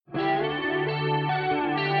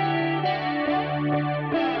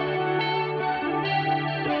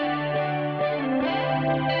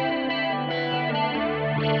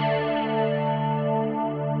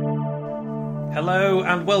Hello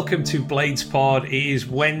and welcome to Blades Pod. It is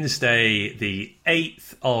Wednesday, the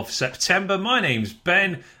 8th of September. My name's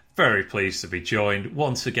Ben. Very pleased to be joined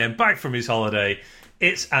once again, back from his holiday.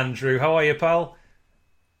 It's Andrew. How are you, pal?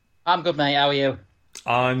 I'm good, mate. How are you?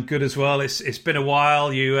 I'm good as well. It's been a while.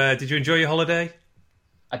 Did you enjoy your holiday?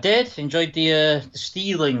 I did. Enjoyed the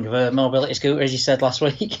stealing of a mobility scooter, as you said last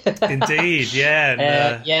week. Indeed,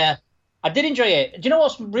 yeah. Yeah. I did enjoy it. Do you know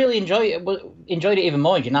what's really enjoyed it even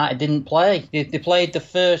more? United didn't play. They played the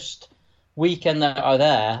first weekend that I was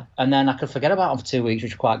there, and then I could forget about them for 2 weeks,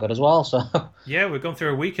 which was quite good as well. So yeah, we've gone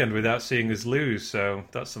through a weekend without seeing us lose, so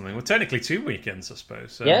that's something. Well, technically 2 weekends, I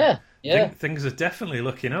suppose. So yeah. Things are definitely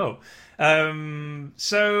looking up.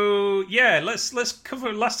 So yeah, let's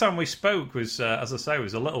cover. Last time we spoke was, as I say,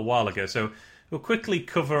 was a little while ago. So we'll quickly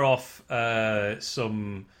cover off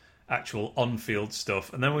some actual on-field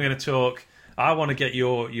stuff, and then we're going to talk. I want to get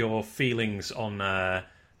your feelings on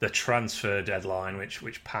the transfer deadline,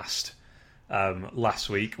 which passed last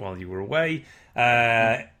week while you were away.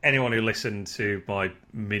 Anyone who listened to my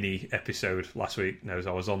mini episode last week knows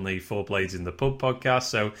I was on the Four Blades in the Pub podcast,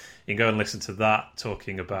 so you can go and listen to that,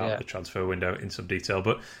 talking about the transfer window in some detail.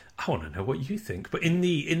 But I want to know what you think. But in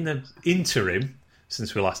the interim,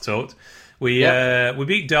 since we last talked, we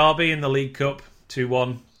beat Derby in the League Cup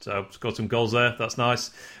 2-1. So scored some goals there. That's nice.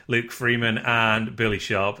 Luke Freeman and Billy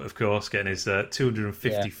Sharp, of course, getting his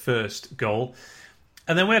 251st goal.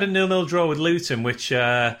 And then we had a 0-0 draw with Luton, which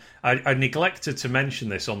I neglected to mention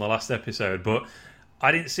this on the last episode, but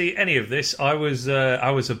I didn't see any of this. I was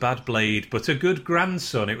a bad blade, but a good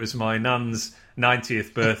grandson. It was my nan's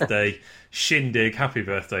 90th birthday shindig. Happy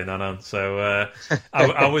birthday, Nanan. So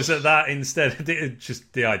I was at that instead.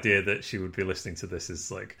 Just the idea that she would be listening to this is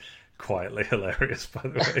like quietly hilarious, by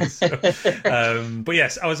the way. So, but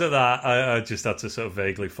yes, I was at that. I just had to sort of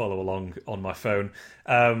vaguely follow along on my phone.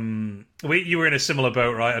 You were in a similar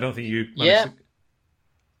boat, right? I don't think you managed to...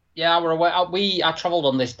 Yeah, we're away. I travelled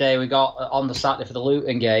on this day. We got on the Saturday for the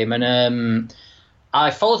Luton game, and I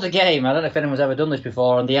followed the game. I don't know if anyone's ever done this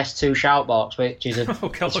before on the S2 Shoutbox, which is a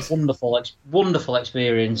wonderful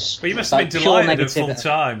experience. Well, you must have been delighted at full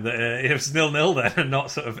time that it was 0-0 then, and not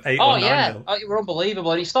sort of 8 or 9-0. Oh, it were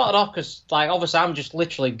unbelievable. It started off because, obviously, I'm just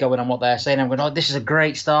literally going on what they're saying. I'm going, this is a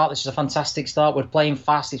great start. This is a fantastic start. We're playing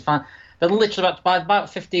fast. It's fine. Then literally about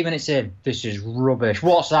 15 minutes in, this is rubbish.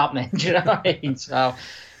 What's happening? Do you know what I mean? So.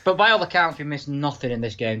 But by all accounts, we missed nothing in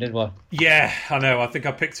this game, did we? Yeah, I know. I think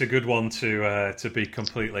I picked a good one to be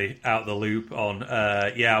completely out the loop on.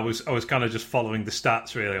 I was kind of just following the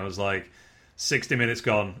stats, really. I was like, 60 minutes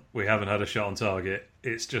gone, we haven't had a shot on target.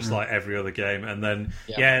 It's just like every other game. And then,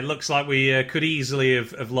 it looks like we could easily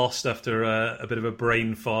have lost after a bit of a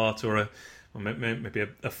brain fart or maybe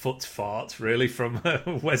a foot fart, really, from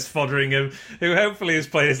Wes Foderingham, who hopefully has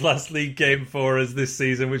played his last league game for us this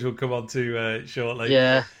season, which we'll come on to shortly.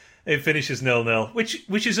 Yeah. It finishes 0-0,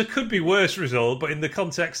 which is a could be worse result, but in the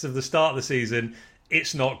context of the start of the season,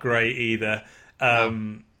 it's not great either.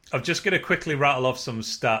 I'm just going to quickly rattle off some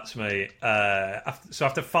stats, mate. So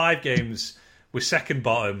after 5 games, we're second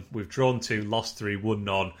bottom. We've drawn 2, lost 3, won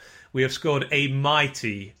none. We have scored a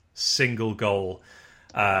mighty single goal.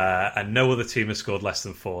 And no other team has scored less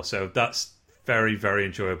than 4, so that's very, very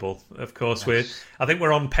enjoyable. Of course, I think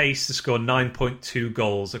we're on pace to score 9.2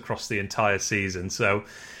 goals across the entire season, so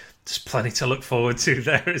there's plenty to look forward to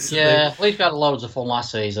there. At least we had loads of fun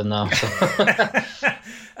last season, though. So.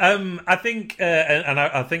 I think, and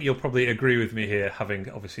I think you'll probably agree with me here, having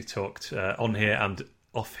obviously talked on here and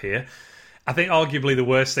off here. I think arguably the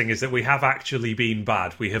worst thing is that we have actually been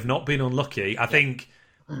bad. We have not been unlucky. I think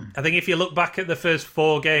if you look back at the first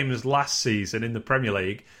 4 games last season in the Premier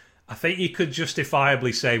League, I think you could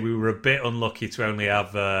justifiably say we were a bit unlucky to only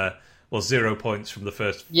have 0 points from the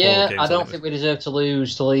first 4 games. Yeah, I don't think we deserved to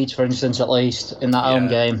lose to Leeds, for instance, at least, in that home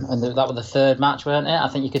game. And that was the third match, weren't it? I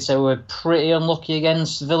think you could say we were pretty unlucky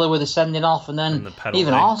against Villa with the sending off, and then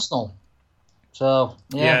even Arsenal. So,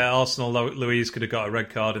 Arsenal, Luiz could have got a red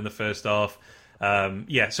card in the first half. So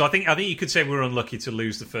I think you could say we were unlucky to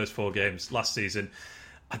lose the first 4 games last season.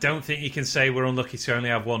 I don't think you can say we're unlucky to only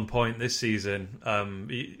have 1 point this season.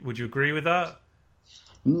 Would you agree with that?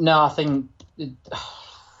 No, I think... I'm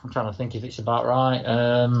trying to think if it's about right.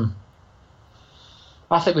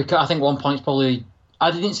 I think 1 point's probably...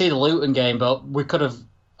 I didn't see the Luton game, but we could have...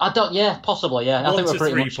 possibly, yeah. I think we're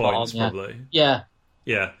pretty 3 much points, on, probably. Yeah.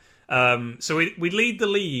 So we lead the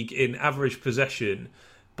league in average possession,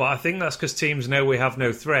 but I think that's because teams know we have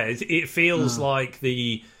no threat. It feels like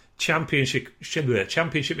the championship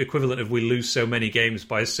equivalent of we lose so many games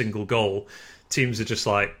by a single goal. Teams are just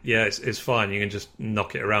like, it's fine. You can just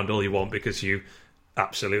knock it around all you want because you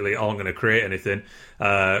absolutely aren't going to create anything.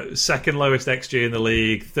 Second lowest XG in the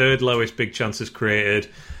league, third lowest big chances created,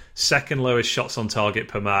 second lowest shots on target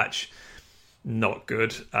per match. Not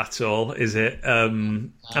good at all, is it?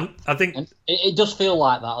 And I think it does feel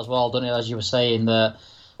like that as well, doesn't it? As you were saying, that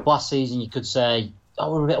last season you could say,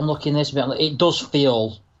 "Oh, we're a bit unlucky in this." It does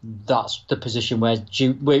feel that's the position where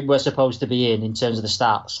we're supposed to be in terms of the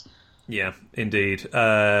stats. Yeah, indeed.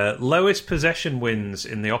 Lowest possession wins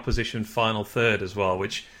in the opposition final third as well,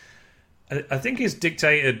 which I think is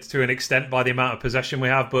dictated to an extent by the amount of possession we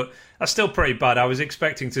have, but that's still pretty bad. I was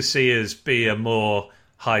expecting to see us be a more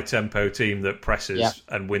high-tempo team that presses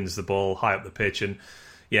and wins the ball high up the pitch, and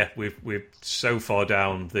we're so far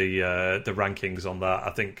down the rankings on that.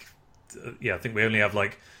 I think we only have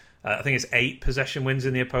I think it's 8 possession wins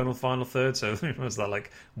in the opponent final third, so was that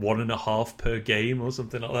 1.5 per game or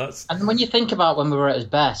something like that? And when you think about when we were at its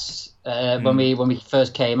best, when we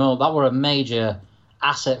first came up, that were a major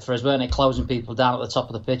asset for us, weren't it? Closing people down at the top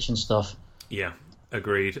of the pitch and stuff. Yeah,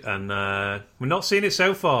 agreed. And we're not seeing it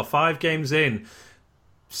so far. 5 games in.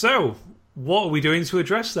 So, what are we doing to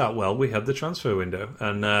address that? Well, we had the transfer window,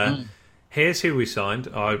 and here's who we signed.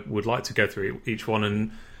 I would like to go through each one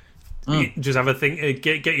and just have a think,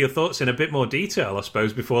 get your thoughts in a bit more detail, I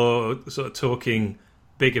suppose, before sort of talking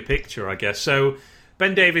bigger picture, I guess. So,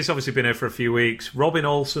 Ben Davies obviously been here for a few weeks. Robin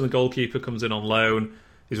Olsen, the goalkeeper, comes in on loan.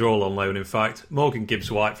 These are all on loan, in fact. Morgan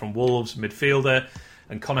Gibbs-White from Wolves, midfielder,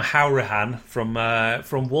 and Conor Hourihane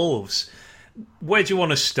from Wolves. Where do you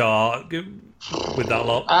want to start with that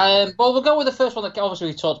lot? Well, we'll go with the first one. Obviously,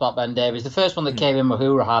 we talked about Ben Davies. The first one that came in with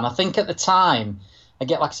Hourihane. I think at the time,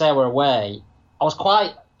 we're away.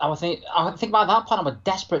 I think by that point I was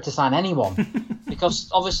desperate to sign anyone because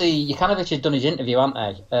obviously Jukanovic had done his interview,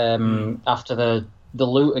 hadn't they? After the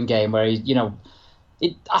Luton game, where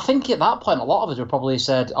I think at that point a lot of us would probably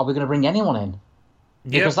said, "Are we going to bring anyone in?"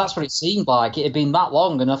 Because that's what it seemed like. It had been that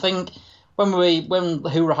long, and I think when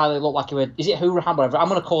Hourihane looked like he would, is it Hourihane? Whatever. I'm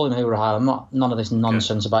going to call him Hourihane. I'm not none of this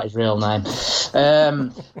nonsense about his real name.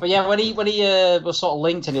 But yeah, when he was sort of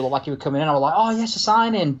linked and he looked like he was coming in, I was like, "Oh yes, a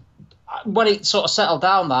signing." When it sort of settled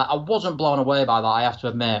down, that I wasn't blown away by that. I have to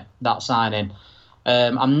admit that signing.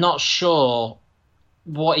 I'm not sure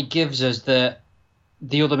what it gives us that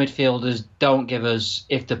the other midfielders don't give us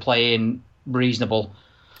if they're playing reasonable.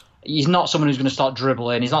 He's not someone who's going to start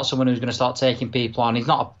dribbling. He's not someone who's going to start taking people on. He's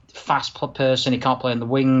not a fast person. He can't play on the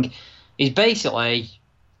wing. He's basically,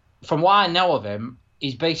 from what I know of him,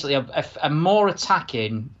 he's basically a more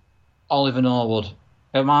attacking Oliver Norwood.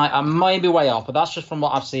 I may be way off, but that's just from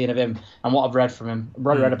what I've seen of him and what I've read from him.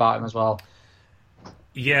 Read about him as well.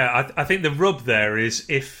 Yeah, I think the rub there is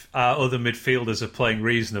if our other midfielders are playing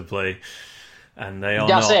reasonably, and they are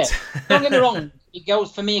not. That's it. Don't get me wrong. He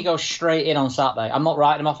goes straight in on Saturday. I'm not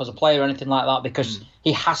writing him off as a player or anything like that because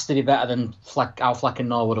he has to be better than how Fleck and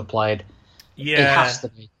Norwood have played. Yeah, he has to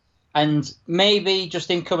be. And maybe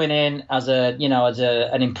just him coming in as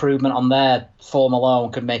an improvement on their form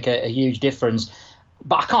alone could make a huge difference.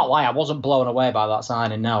 But I can't lie, I wasn't blown away by that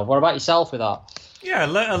signing. No. What about yourself with that? Yeah,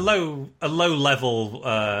 a low level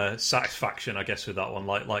satisfaction, I guess, with that one.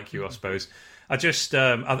 Like you, I suppose. I just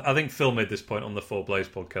I think Phil made this point on the Four Blaze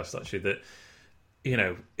podcast actually that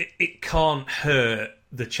it can't hurt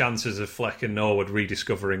the chances of Fleck and Norwood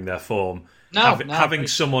rediscovering their form. Having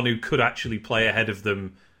someone who could actually play ahead of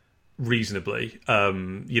them reasonably. I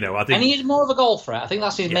think, and he is more of a goal threat. I think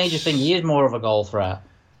that's his major thing. He is more of a goal threat.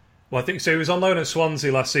 Well, I think so. He was on loan at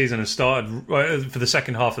Swansea last season and started for the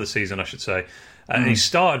second half of the season, I should say. And he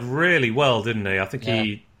started really well, didn't he? I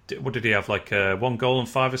think what did he have? 1 goal and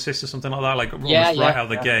 5 assists or something like that. Almost right out of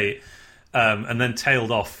the gate, and then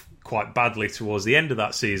tailed off quite badly towards the end of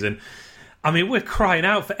that season. I mean, we're crying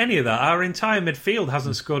out for any of that. Our entire midfield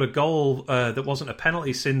hasn't scored a goal that wasn't a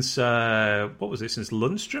penalty since since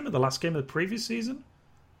Lundstrom at the last game of the previous season.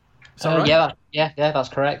 Is that right? Yeah, that's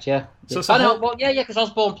correct. Yeah. So because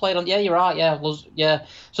Osborne played on. Yeah, you're right. Yeah.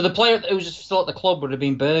 So the player who was still at the club would have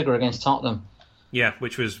been Berger against Tottenham. Yeah,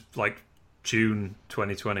 which was June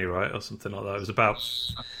 2020, right, or something like that. It was about.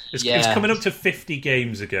 It's coming up to 50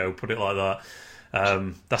 games ago. Put it like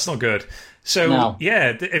that. That's not good. So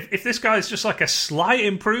if this guy's just a slight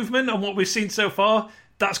improvement on what we've seen so far,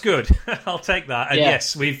 that's good. I'll take that. And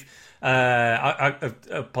yes, we've. I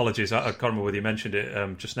apologies, I can't remember whether you mentioned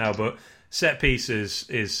it just now, but set pieces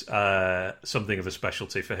is something of a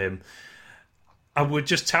specialty for him. I would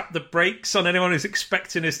just tap the brakes on anyone who's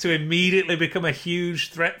expecting us to immediately become a huge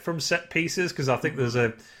threat from set pieces, because I think there's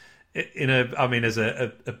as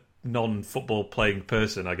a non-football playing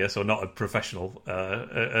person, I guess, or not a professional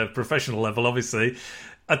level, obviously,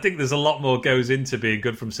 I think there's a lot more goes into being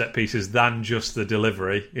good from set pieces than just the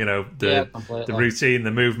delivery. You know, the routine,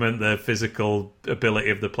 the movement, the physical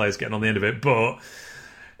ability of the players getting on the end of it. But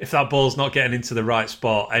if that ball's not getting into the right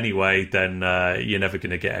spot anyway, then you're never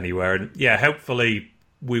going to get anywhere. And yeah, hopefully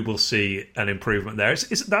we will see an improvement there.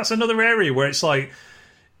 That's another area where it's like,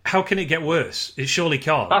 how can it get worse? It surely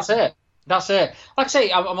can't. That's it. Like I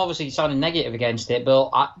say, I'm obviously sounding negative against it, but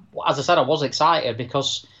as I said, I was excited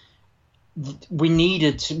because we need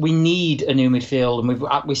a new midfield,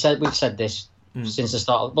 and we've said this since the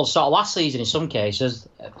start. Well, start of last season in some cases,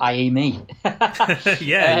 i.e. me.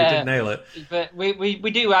 Yeah, you did nail it. But we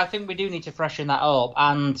do. I think we do need to freshen that up,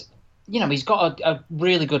 and he's got a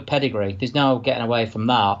really good pedigree. There's no getting away from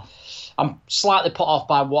that. I'm slightly put off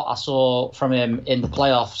by what I saw from him in the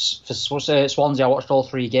playoffs for Swansea. I watched all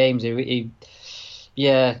 3 games. He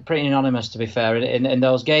pretty anonymous to be fair in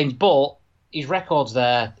those games, but his record's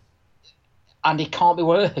there. And it can't be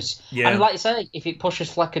worse. Yeah. And like you say, if it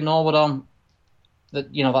pushes Fleck and Norwood on,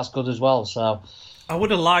 that's good as well. So I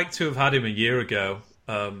would have liked to have had him a year ago.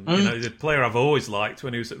 The player I've always liked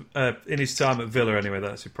when he was in his time at Villa. Anyway,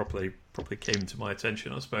 that's who probably came to my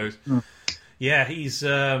attention, I suppose. Yeah, he's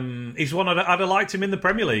one I'd have liked him in the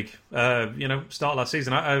Premier League. Start last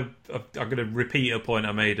season. I'm going to repeat a point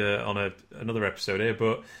I made on another episode here,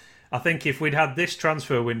 but I think if we'd had this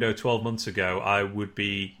transfer window 12 months ago, I would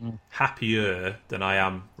be happier than I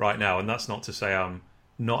am right now. And that's not to say I'm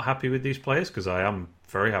not happy with these players, because I am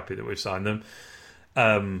very happy that we've signed them.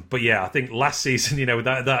 But yeah, I think last season,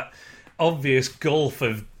 that obvious gulf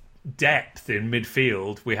of depth in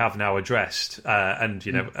midfield we have now addressed. And,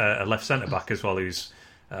 a left centre-back as well, who's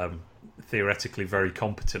theoretically very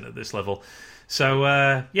competent at this level. So,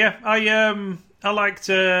 I liked.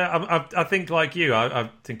 I think, like you, I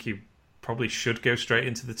think he probably should go straight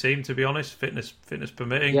into the team. To be honest, fitness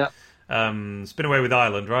permitting. Yeah. He's been away with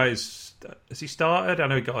Ireland, right? Has he started? I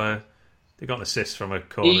know he got an assist from a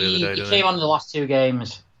corner the other day. He came on in the last 2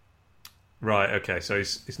 games. Right. Okay. So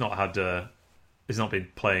he's not had. He's not been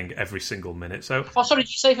playing every single minute. So. Oh, sorry. Did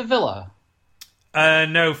you say for Villa?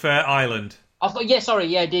 No, for Ireland. I thought,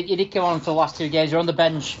 he did come on for the last 2 games. He was on the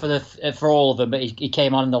bench for all of them, but he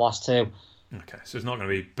came on in the last 2. Okay, so he's not going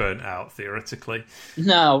to be burnt out, theoretically.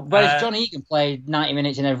 No, whereas John Egan played 90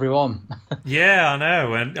 minutes in every one. Yeah, I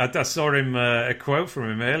know. And I saw him a quote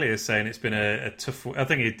from him earlier saying it's been a tough... I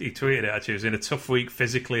think he tweeted it, actually. It was in a tough week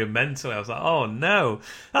physically and mentally. I was like, oh, no.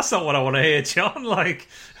 That's not what I want to hear, John.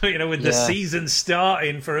 With the season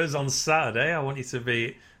starting for us on Saturday, I want you to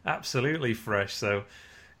be absolutely fresh. So,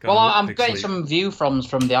 I'm getting some view from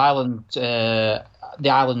the island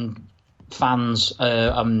fans,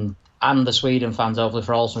 and the Sweden fans, hopefully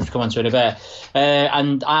for Olsen, which come on to it a bit.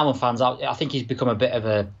 And Ireland fans, I think he's become a bit of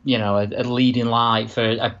a leading light for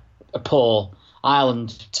a poor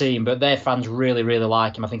Ireland team, but their fans really, really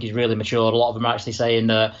like him. I think he's really matured. A lot of them are actually saying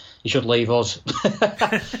that he should leave us.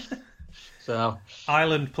 So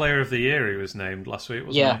Ireland Player of the Year he was named last week,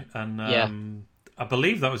 wasn't he? And I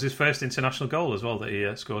believe that was his first international goal as well that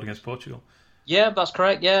he scored against Portugal. Yeah, that's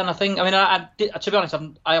correct. Yeah, and I think, I did, to be honest,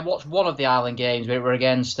 I watched one of the Ireland games, but it were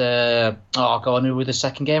against, who were the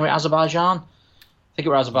second game? Azerbaijan? I think it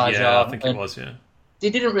was Azerbaijan. Yeah, I think it was, yeah.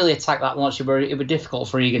 They didn't really attack that much. It was difficult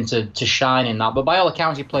for Egan to shine in that, but by all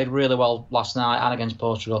accounts, he played really well last night and against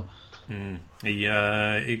Portugal.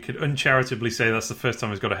 He could uncharitably say that's the first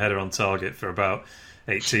time he's got a header on target for about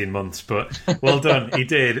 18 months, but well done. He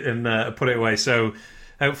did, and put it away. So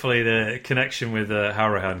hopefully the connection with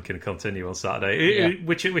Harahan can continue on Saturday. Yeah.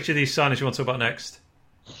 Which of these signings you want to talk about next?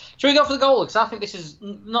 Should we go for the goal? Because I think this is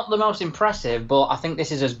not the most impressive, but I think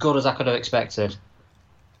this is as good as I could have expected.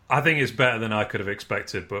 I think it's better than I could have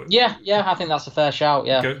expected, but yeah, I think that's a fair shout.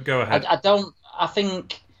 Yeah, go ahead. I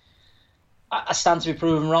think I stand to be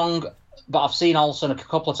proven wrong, but I've seen Olsen a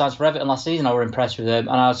couple of times for Everton last season. I were impressed with him,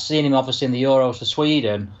 and I've seen him obviously in the Euros for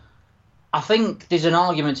Sweden. I think there's an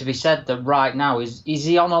argument to be said that right now is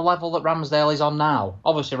he on a level that Ramsdale is on now?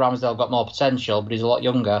 Obviously, Ramsdale got more potential, but he's a lot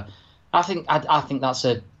younger. I think that's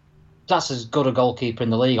as good a goalkeeper in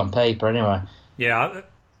the league on paper, anyway. Yeah.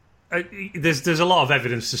 There's a lot of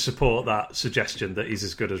evidence to support that suggestion that he's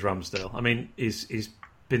as good as Ramsdale. I mean, he's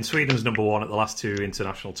been Sweden's number 1 at the last 2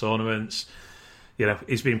 international tournaments.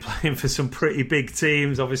 He's been playing for some pretty big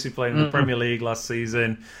teams. Obviously, playing in the Premier League last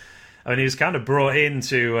season. I mean, he was kind of brought in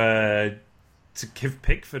to give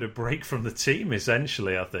Pickford a break from the team,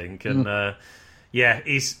 essentially. I think, and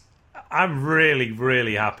I'm really,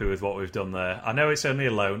 really happy with what we've done there. I know it's only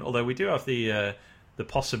a loan, although we do have the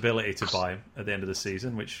possibility to buy him at the end of the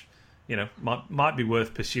season, which. might be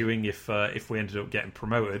worth pursuing if we ended up getting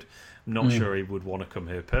promoted. I'm not sure he would want to come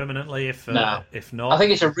here permanently if not. I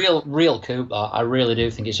think it's a real coup. That I really do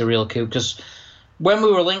think it's a real coup because when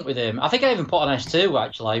we were linked with him, I think I even put on S2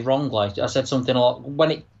 actually wrongly. I said something like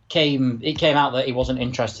when it came out that he wasn't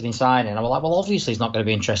interested in signing. I was like, well, obviously he's not going to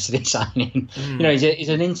be interested in signing. He's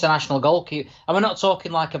an international goalkeeper, and we're not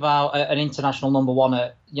talking like about an international number one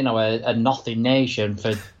at a nothing nation for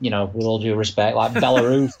with all due respect, like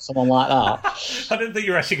Belarus, someone like that. I didn't think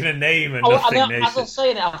you were actually going to name a nothing nation. As I was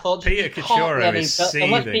saying it, I thought Peter Cachorro is seething.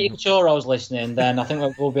 Unless Peter Cachorro's listening, then I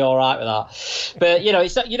think we'll be all right with that. But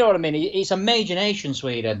it's you know what I mean. It's a major nation,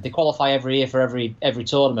 Sweden. They qualify every year for every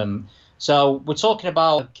tournament. So we're talking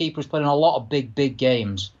about a keeper who's played in a lot of big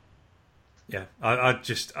games. Yeah, I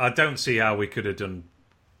don't see how we could have done.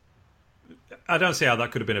 I don't see how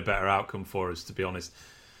that could have been a better outcome for us, to be honest.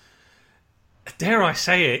 Dare I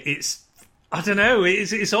say it? I don't know.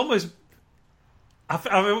 It's almost.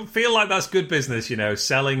 I feel like that's good business,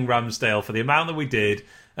 selling Ramsdale for the amount that we did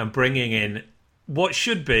and bringing in what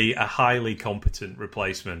should be a highly competent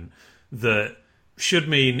replacement that should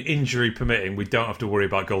mean, injury permitting, we don't have to worry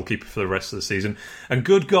about goalkeeper for the rest of the season. And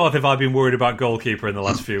good God, have I been worried about goalkeeper in the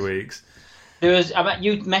last few weeks. You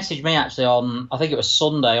messaged me actually on, I think it was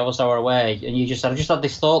Sunday, obviously we were away, and you just said, I just had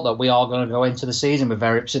this thought that we are going to go into the season with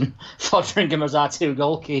Verrips and Foderingham as our two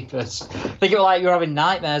goalkeepers. I think it was like you were having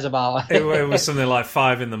nightmares about it. It was something like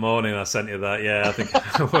 5 a.m. I sent you that, yeah. I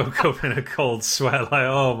think I woke up in a cold sweat, like,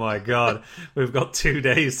 oh my God, we've got 2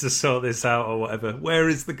 days to sort this out or whatever. Where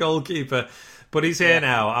is the goalkeeper? But he's here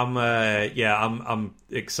now. I'm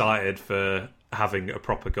excited for having a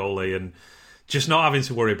proper goalie and just not having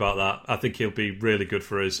to worry about that. I think he'll be really good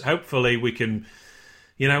for us. Hopefully we can,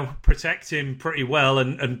 protect him pretty well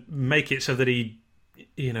and make it so that he,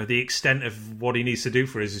 the extent of what he needs to do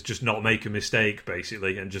for us is just not make a mistake,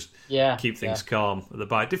 basically, and just keep things calm at the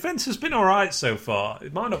back. Defence has been all right so far.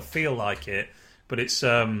 It might not feel like it, but it's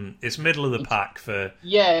middle of the pack for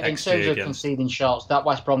in terms of conceding shots. That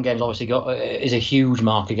West Brom game's obviously is a huge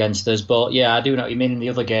mark against us. But I do know what you mean in the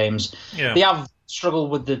other games. Yeah. They have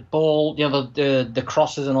struggled with the ball, the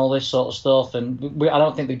crosses and all this sort of stuff. And I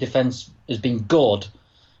don't think the defence has been good.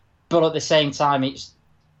 But at the same time, it's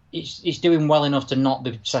doing well enough to not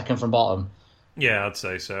be second from bottom. Yeah, I'd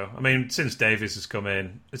say so. I mean, since Davies has come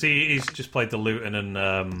in, he's just played the Luton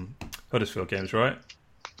and Huddersfield games, right?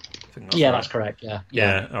 That's correct.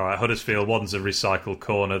 Yeah. All right. Huddersfield, one's a recycled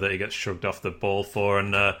corner that he gets shrugged off the ball for,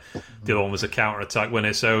 and the other one was a counter-attack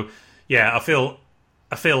winner. So, I feel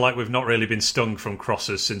like we've not really been stung from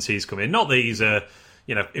crosses since he's come in. Not that he's a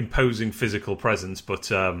imposing physical presence, but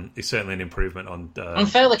he's certainly an improvement on. I'm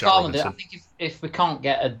fairly confident. I think if we can't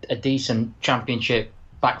get a decent Championship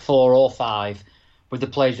back 4 or 5. With the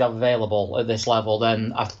players you have available at this level,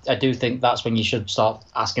 then I do think that's when you should start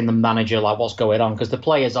asking the manager what's going on, because the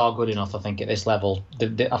players are good enough. I think at this level, I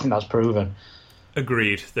think that's proven.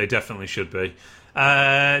 Agreed, they definitely should be.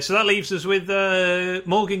 So that leaves us with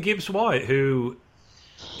Morgan Gibbs-White, who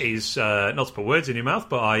is not to put words in your mouth,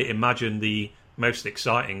 but I imagine the most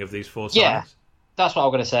exciting of these 4 signings. Yeah. That's what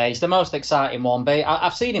I'm going to say. It's the most exciting one. But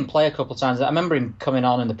I've seen him play a couple of times. I remember him coming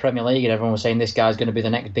on in the Premier League and everyone was saying this guy's going to be the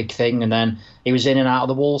next big thing. And then he was in and out of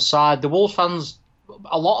the Wolves side. The Wolves fans,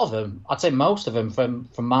 a lot of them, I'd say most of them from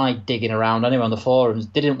my digging around anyway on the forums,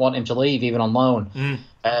 didn't want him to leave even on loan.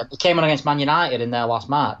 He came on against Man United in their last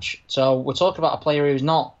match. So we're talking about a player who's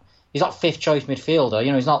not 5th choice midfielder.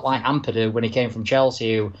 He's not like Ampadu when he came from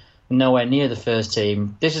Chelsea, who nowhere near the first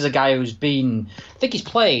team. This is a guy who's been, I think he's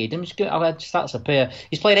played, I've had stats up here,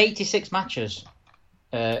 he's played 86 matches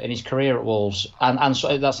in his career at Wolves, and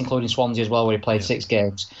so that's including Swansea as well, where he played 6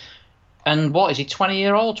 games. And what is he,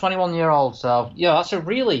 20-year-old, 21-year-old? So, that's a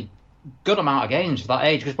really good amount of games for that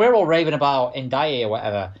age, because we're all raving about Ndiaye or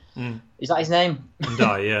whatever. Is that his name?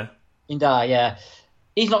 Ndiaye, yeah. Ndiaye, yeah.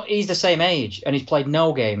 He's the same age, and he's played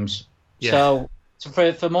no games. Yeah. So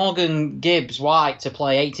for Morgan Gibbs-White to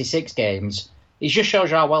play 86 games, it just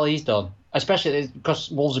shows you how well he's done, especially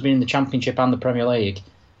because Wolves have been in the Championship and the Premier League.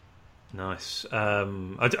 Nice.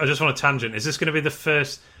 I just want a tangent. Is this going to be the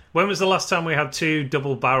first... When was the last time we had 2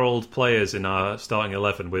 double-barrelled players in our starting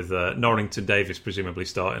 11 with Norrington Davis presumably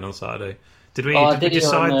starting on Saturday? Did we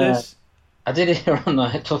decide this? I did hear on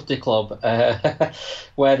the Tufty Club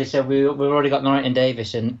where they said we've already got Norrington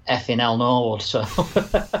Davis and effing El Norwood, so...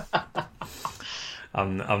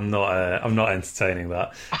 I'm not entertaining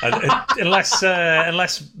that unless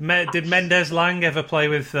did Mendes Lang ever play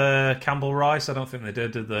with Campbell Rice? I don't think they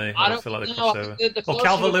did they? I don't feel like they crossed over. Or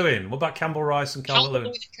Calvert-Lewin. What about Campbell Rice and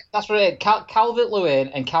Calvert-Lewin? That's right. Calvert-Lewin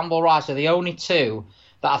and Campbell Rice are the only 2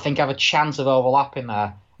 that I think have a chance of overlapping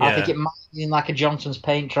there. I think it might be in like a Johnson's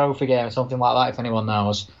Paint Trophy game or something like that, if anyone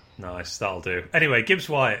knows. Nice, that'll do. Anyway, Gibbs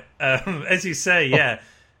White, as you say, yeah,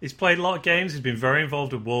 he's played a lot of games. He's been very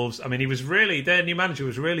involved with Wolves. I mean, their new manager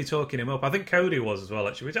was really talking him up. I think Cody was as well,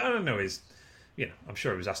 actually, which I don't know is, I'm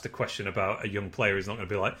sure he was asked a question about a young player. He's not going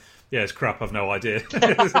to be like, yeah, it's crap, I've no idea.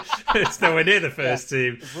 It's nowhere near the first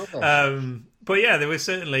team. But yeah, there was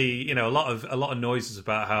certainly, a lot of noises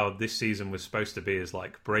about how this season was supposed to be his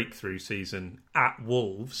like breakthrough season at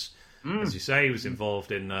Wolves. As you say, he was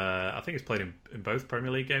involved in. I think he's played in both Premier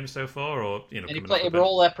League games so far, or And he played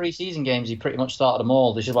all their pre-season games. He pretty much started them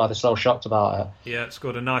all. This is why they're so shocked about it. Yeah,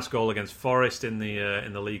 scored a nice goal against Forest in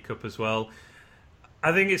the League Cup as well.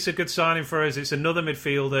 I think it's a good signing for us. It's another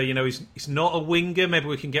midfielder. He's not a winger. Maybe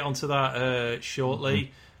we can get onto that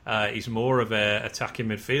shortly. He's more of a attacking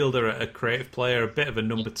midfielder, a creative player, a bit of a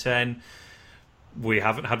number 10. We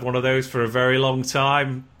haven't had one of those for a very long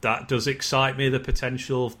time. That does excite me, the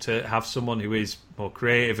potential to have someone who is more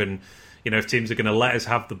creative and, if teams are going to let us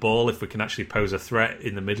have the ball, if we can actually pose a threat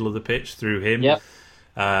in the middle of the pitch through him. Yep.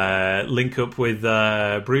 Link up with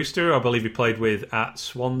Brewster, I believe he played with at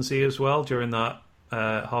Swansea as well during that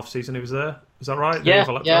half season he was there. Is that right?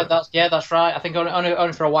 That's right. I think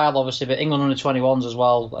only for a while, obviously, but England under 21s as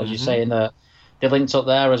well, as you say, they linked up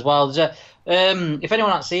there as well. If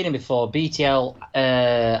anyone hasn't seen him before, BTL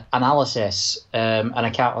Analysis, an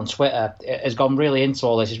account on Twitter, has gone really into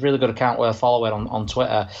all this. It's a really good account worth following on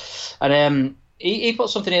Twitter. And he put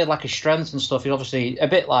something in like his strengths and stuff. He's obviously a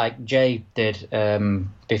bit like Jay did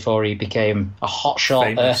before he became a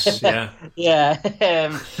hotshot. Famous, yeah. Yeah.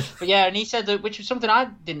 But yeah, and he said that, which is something I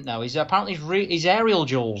didn't know, is apparently his aerial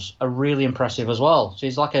duels are really impressive as well. So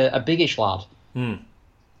he's like a biggish lad.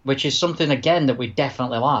 Which is something, again, that we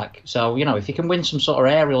definitely like. So, if you can win some sort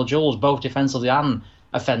of aerial duels, both defensively and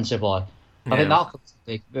offensively, I think that'll come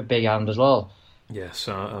to a big hand as well. Yes,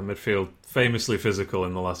 our midfield famously physical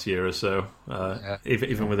in the last year or so.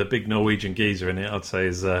 Even with a big Norwegian geezer in it, I'd say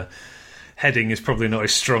his heading is probably not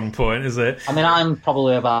his strong point, is it? I mean, I'm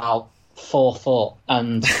probably about 4 foot,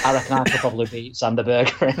 and I reckon I could probably beat Sander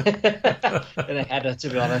Berger in a header, to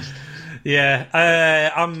be honest. Yeah,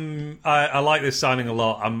 I like this signing a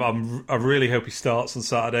lot. I really hope he starts on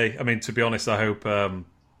Saturday. I mean, to be honest, I hope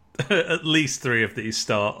at least 3 of these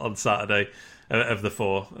start on Saturday, of the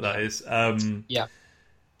 4, that is.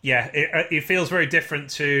 It feels very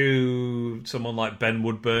different to someone like Ben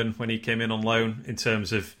Woodburn when he came in on loan in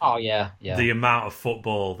terms of the amount of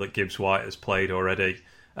football that Gibbs White has played already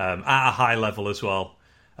at a high level as well.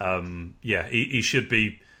 He should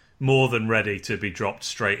be more than ready to be dropped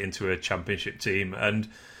straight into a championship team. And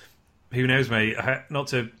who knows, mate, not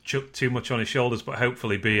to chuck too much on his shoulders, but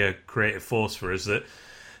hopefully be a creative force for us that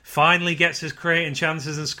finally gets us creating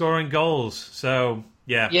chances and scoring goals. So,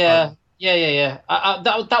 yeah.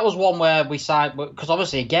 That was one where we signed, because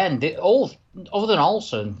obviously, again, other than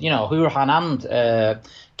Olsen, Hourihane and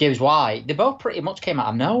Gibbs White, they both pretty much came out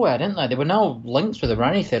of nowhere, didn't they? There were no links with them or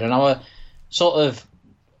anything. And our sort of,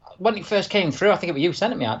 when it first came through, I think it was you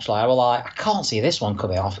sent it me actually, I was like, I can't see this one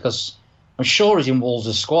coming off because I'm sure he's in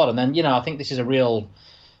Wolves' squad. And then, I think this is a real,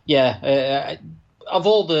 of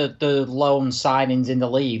all the loan signings in the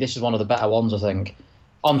league, this is one of the better ones, I think,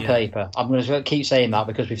 on paper. I'm going to keep saying that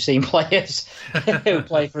because we've seen players who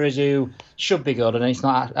play for us who should be good, and it's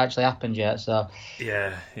not actually happened yet. So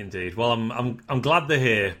yeah, indeed. Well, I'm glad they're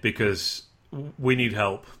here because we need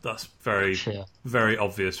help. That's very, very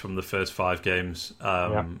obvious from the first 5 games.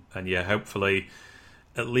 And hopefully,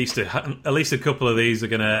 at least a couple of these are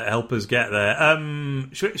going to help us get there.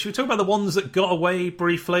 Should we talk about the ones that got away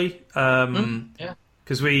briefly?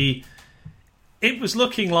 Because it was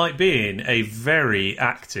looking like being a very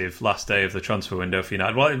active last day of the transfer window for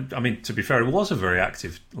United. Well, I mean, to be fair, it was a very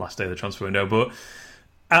active last day of the transfer window, but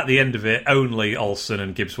at the end of it, only Olsen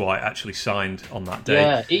and Gibbs White actually signed on that day.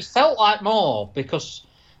 Yeah, it felt like more because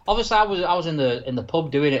obviously I was in the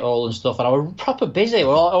pub doing it all and stuff, and I was proper busy.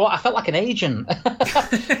 I felt like an agent.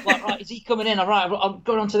 Like, right, is he coming in? All right, I'm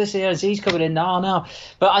going on to this here. Is he coming in? No.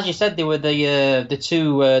 But as you said, there were the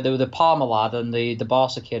two. There were the Palmer lad and the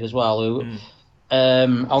Barca kid as well, who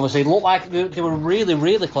obviously looked like they were really,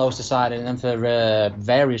 really close to signing, and for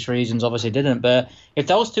various reasons, obviously didn't. But if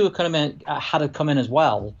those two had come in as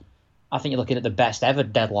well, I think you're looking at the best ever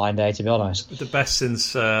deadline day, to be honest. The best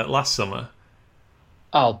since last summer.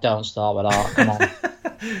 Oh, don't start with that. Come on.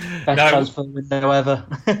 Best transfer window ever.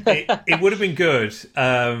 it would have been good. So,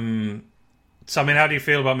 I mean, how do you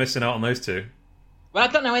feel about missing out on those two? Well, I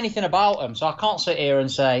don't know anything about them, so I can't sit here and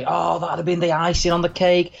say, "Oh, that'd have been the icing on the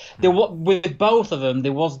cake." With both of them, they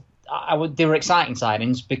were exciting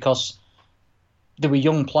signings because there were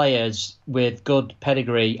young players with good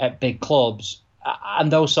pedigree at big clubs,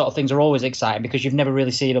 and those sort of things are always exciting because you've never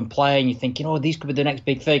really seen them play, and you're thinking, oh, these could be the next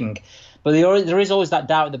big thing. But there is always that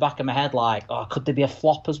doubt in the back of my head, like, oh, could they be a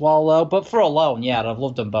flop as well, though? But for a loan, yeah, I've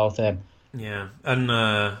loved them both. Yeah,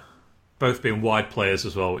 and both being wide players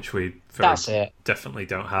as well, which we definitely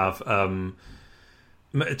don't have.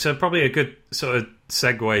 It's probably a good sort of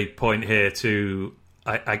segue point here to,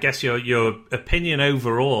 I guess, your opinion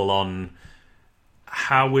overall on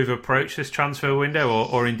how we've approached this transfer window,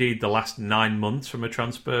 or indeed the last 9 months from a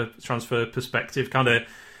transfer perspective, kind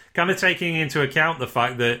of taking into account the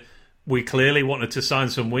fact that we clearly wanted to sign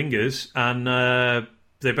some wingers, and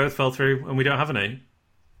they both fell through, and we don't have any.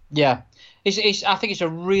 Yeah, I think it's a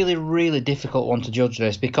really, really difficult one to judge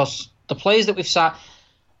this, because the players that we've signed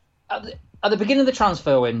at the beginning of the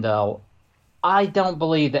transfer window, I don't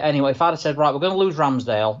believe that anyway. If I'd have said, right, we're going to lose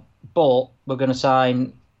Ramsdale, but we're going to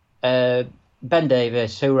sign Ben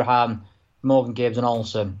Davies, Hourihane, Morgan Gibbs, and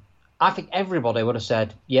Olsen, I think everybody would have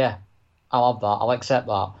said, yeah, I'll have that, I'll accept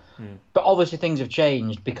that. But obviously things have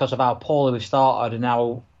changed because of how poorly we've started, and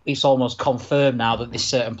now it's almost confirmed now that there's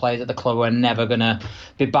certain players at the club are never going to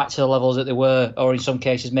be back to the levels that they were, or in some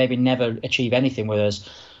cases maybe never achieve anything with us.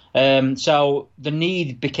 So the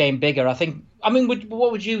need became bigger.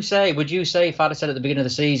 What would you say? Would you say, if I'd have said at the beginning of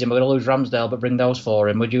the season we're going to lose Ramsdale but bring those for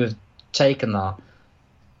him, would you have taken that?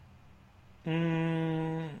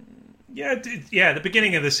 Yeah, at the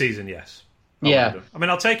beginning of the season, yes. Yeah. I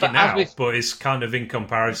mean, I'll take it now, but it's kind of in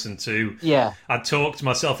comparison to... Yeah. I talked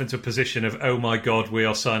myself into a position of, oh my God, we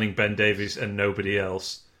are signing Ben Davies and nobody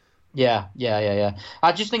else. Yeah.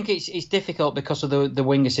 I just think it's difficult because of the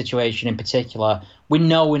winger situation in particular. We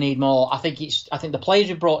know we need more. I think the players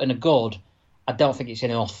we brought in are good. I don't think it's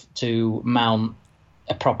enough to mount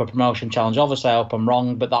a proper promotion challenge. Obviously, I hope I'm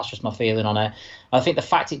wrong, but that's just my feeling on it. I think the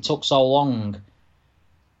fact it took so long...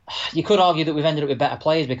 You could argue that we've ended up with better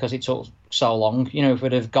players because it took so long. You know, if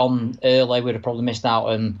we'd have gone early, we'd have probably missed out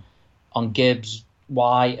on Gibbs,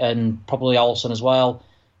 White, and probably Olsen as well.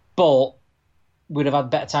 But we'd have had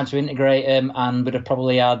better time to integrate him, and we'd have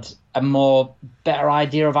probably had a better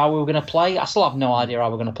idea of how we were going to play. I still have no idea how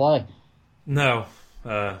we're going to play. No,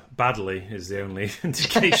 badly is the only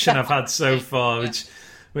indication I've had so far, which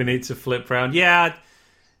we need to flip round. Yeah,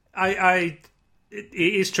 it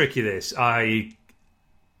is tricky, this. I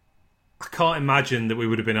can't imagine that we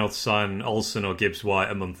would have been able to sign Olsen or Gibbs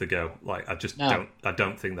White a month ago. Like, I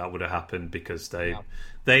don't think that would have happened, because they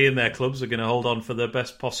and their clubs are going to hold on for the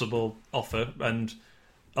best possible offer, and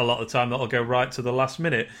a lot of the time that'll go right to the last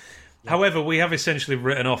minute. Yeah. However, we have essentially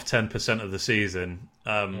written off 10% of the season,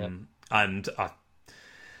 and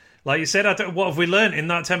like you said, what have we learnt in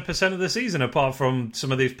that 10% of the season, apart from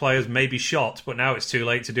some of these players may be shot, but now it's too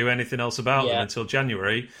late to do anything else about them until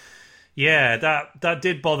January. Yeah, that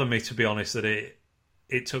did bother me, to be honest, that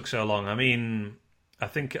it took so long. I mean, I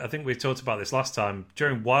think we talked about this last time.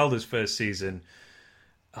 During Wilder's first season,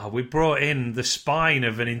 we brought in the spine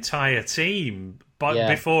of an entire team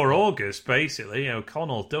before August, basically. You know,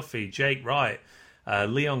 Connell, Duffy, Jake Wright,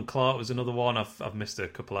 Leon Clark was another one. I've missed a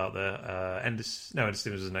couple out there. Anderson was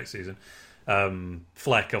the next season.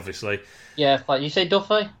 Fleck, obviously. Yeah, Fleck. You say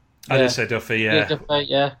Duffy? I did say Duffy, yeah. Duffy,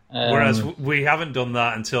 yeah. Whereas we haven't done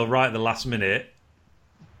that until right at the last minute.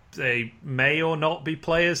 They may or not be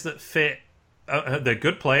players that fit. They're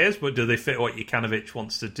good players, but do they fit what Jokanovic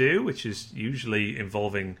wants to do, which is usually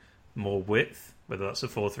involving more width, whether that's a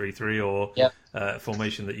 4-3-3 or a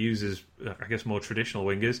formation that uses, I guess, more traditional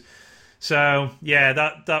wingers. So, yeah,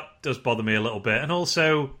 that does bother me a little bit. And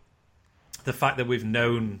also the fact that we've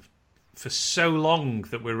known for so long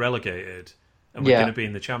that we're relegated and we're going to be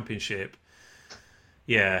in the Championship.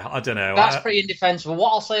 Yeah, I don't know. That's pretty indefensible.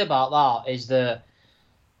 What I'll say about that is that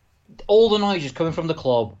all the noises coming from the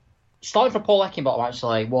club, starting from Paul Eckenbottom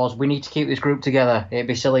actually, was we need to keep this group together. It'd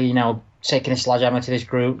be silly, taking a sledgehammer to this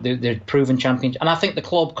group. They're proven champions. And I think the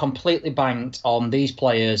club completely banked on these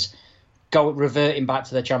players reverting back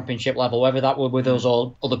to the Championship level, whether that were with us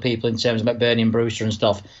or other people in terms of McBurney and Brewster and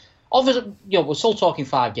stuff. Obviously, we're still talking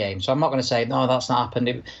 5 games, so I'm not going to say, no, that's not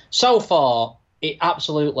happened. So far, it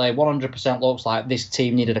absolutely 100% looks like this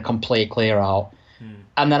team needed a complete clear out.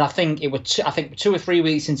 And then I think it was 2 or 3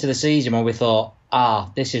 weeks into the season when we thought,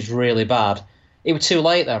 this is really bad. It was too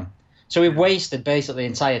late then. So we've wasted basically the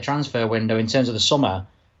entire transfer window in terms of the summer.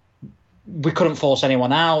 We couldn't force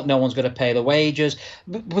anyone out. No one's going to pay the wages.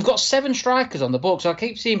 We've got 7 strikers on the books. So I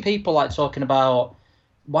keep seeing people talking about,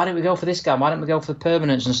 why don't we go for this guy? Why don't we go for the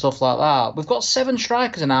permanents and stuff like that? We've got 7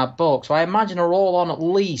 strikers in our books. So I imagine are all on at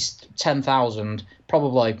least 10,000,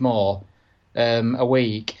 probably more, a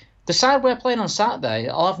week. The side we're playing on Saturday,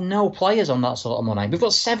 I'll have no players on that sort of money. We've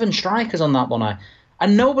got 7 strikers on that money.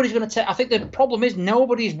 And nobody's going to take... I think the problem is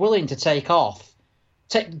nobody's willing to take off.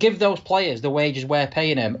 Give those players the wages we're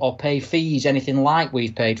paying them or pay fees, anything like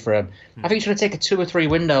we've paid for them. I think it's going to take 2 or 3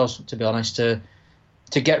 windows, to be honest, to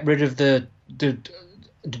get rid of the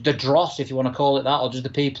dross, if you want to call it that, or just the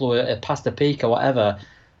people who are past the peak or whatever.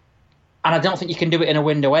 And I don't think you can do it in a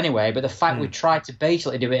window anyway, but the fact we tried to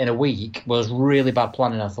basically do it in a week was really bad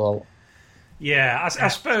planning, I thought. Yeah, I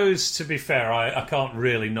suppose, to be fair, I can't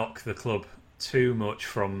really knock the club too much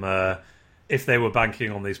from if they were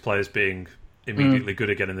banking on these players being immediately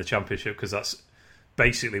good again in the Championship, because that's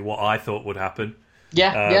basically what I thought would happen.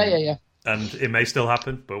 Yeah. And it may still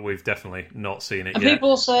happen, but we've definitely not seen it and yet.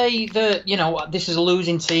 People say that, this is a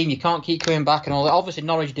losing team, you can't keep coming back and all that. Obviously,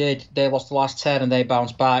 Norwich did. They lost the last 10 and they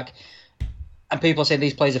bounced back. And people say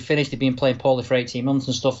these players are finished, they've been playing poorly for 18 months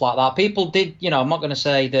and stuff like that. People did, I'm not going to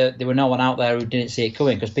say that there were no one out there who didn't see it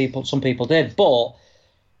coming, because some people did. But,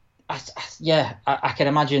 I can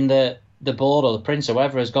imagine that the board or the Prince or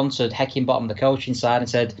whoever has gone to Heckingbottom, the coaching side, and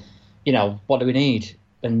said, what do we need?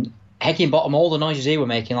 And Heckingbottom, all the noises he were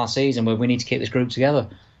making last season were, we need to keep this group together.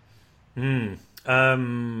 Any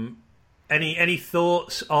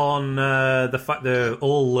thoughts on the fact they're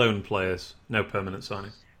all loan players, no permanent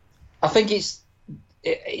signings? I think it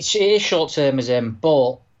is short-termism,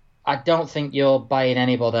 but I don't think you're buying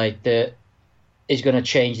anybody that is going to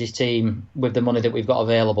change this team with the money that we've got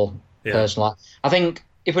available, personally. I think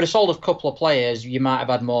if we'd have sold a couple of players, you might have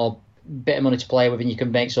had more bit of money to play with and you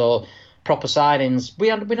can make proper signings. We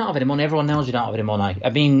don't have any money. Everyone knows we don't have any money. I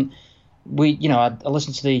mean, I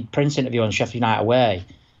listened to the Prince interview on Sheffield United away,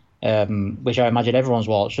 which I imagine everyone's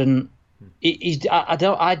watched, and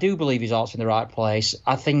I do believe his heart's in the right place.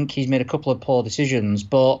 I think he's made a couple of poor decisions,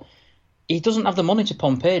 but he doesn't have the money to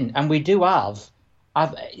pump in, and we do have.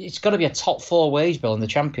 It's got to be a top 4 wage bill in the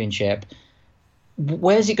Championship.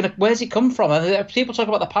 Where's it come from? And people talk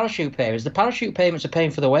about the parachute payments. The parachute payments are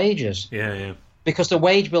paying for the wages. Yeah. Because the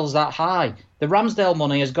wage bill's that high. The Ramsdale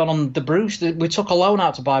money has gone on the Bruce. We took a loan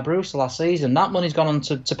out to buy Bruce last season. That money's gone on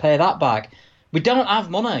to pay that back. We don't have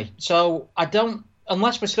money, so I don't.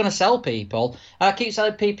 Unless we're going to sell people, and I keep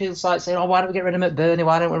saying people saying, "Oh, why don't we get rid of McBurney?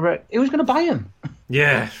 Why don't we?" Who's going to buy him?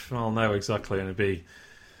 Yeah, well, no, exactly, and it'd be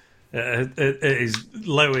it is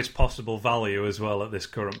lowest possible value as well at this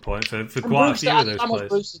current point for quite a few of those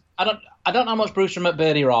players. I don't know how much Bruce and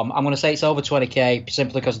McBurney are on. I'm going to say it's over 20k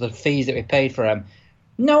simply because of the fees that we paid for him.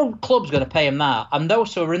 No club's going to pay him that, and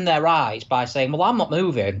those who are in their rights by saying, "Well, I'm not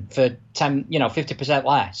moving for 50%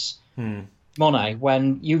 less." Money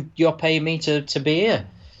when you're paying me to be here.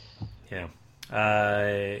 Yeah.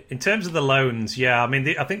 In terms of the loans, I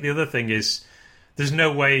mean, I think the other thing is there's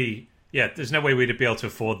no way we'd be able to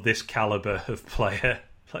afford this caliber of player.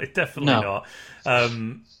 Like, definitely not.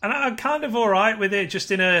 And I'm kind of all right with it.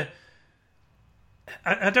 Just I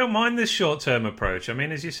don't mind this short-term approach. I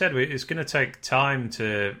mean, as you said, it's going to take time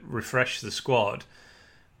to refresh the squad.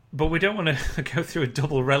 But we don't want to go through a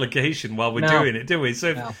double relegation while we're doing it, do we? So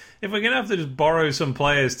if we're going to have to just borrow some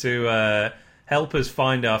players to help us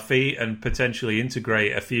find our feet and potentially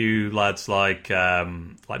integrate a few lads like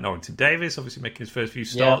Norrington Davis, obviously making his first few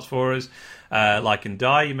starts for us, like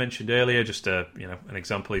Ndiaye, you mentioned earlier, just an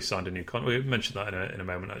example, he signed a new contract. We mentioned that in a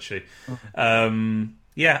moment, actually. I'm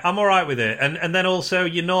all right with it. And then also,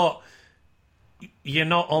 you're not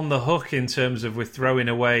on the hook in terms of we're throwing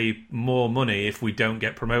away more money if we don't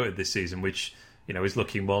get promoted this season, which is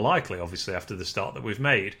looking more likely, obviously, after the start that we've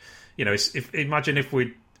made. Imagine if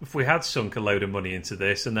we had sunk a load of money into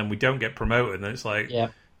this and then we don't get promoted, then it's like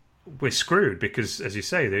we're screwed, because, as you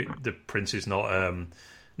say, the Prince is not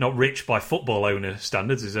rich by football owner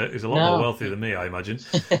standards. He's a lot more wealthy than me, I imagine.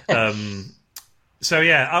 So,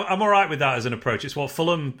 I'm all right with that as an approach. It's what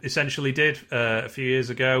Fulham essentially did a few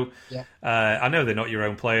years ago. Yeah. I know they're not your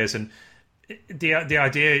own players, and the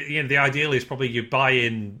idea, the ideal is probably you buy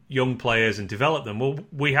in young players and develop them. Well,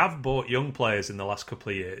 we have bought young players in the last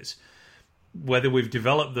couple of years. Whether we've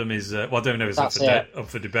developed them is, I don't know if it's up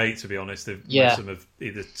for debate, to be honest. Most of them have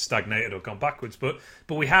either stagnated or gone backwards. But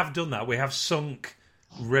we have done that. We have sunk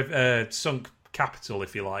capital,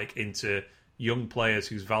 if you like, into young players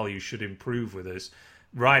whose value should improve with us.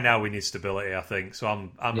 Right now we need stability, I think. So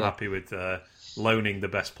I'm happy with loaning the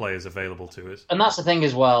best players available to us. And that's the thing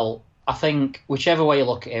as well. I think whichever way you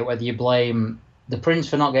look at it, whether you blame the Prince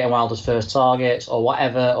for not getting Wilder's first targets or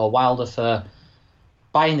whatever, or Wilder for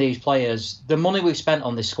buying these players, the money we've spent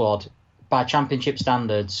on this squad by Championship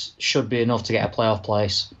standards should be enough to get a playoff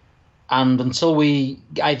place. And until we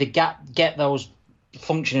either get those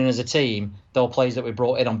functioning as a team, though players that we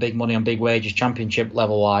brought in on big money, on big wages, championship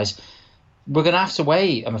level wise, we're going to have to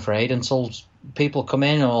wait, I'm afraid, until people come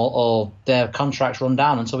in or their contracts run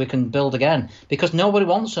down until we can build again, because nobody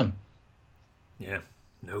wants them. Yeah,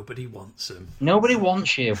 nobody wants them. Nobody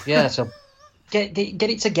wants you. Yeah, so get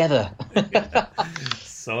it together.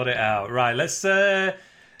 Sort it out. Right, let's...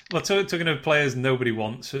 talking of players nobody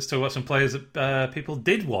wants, let's talk about some players that people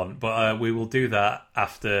did want, but we will do that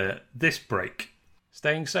after this break.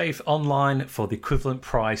 Staying safe online for the equivalent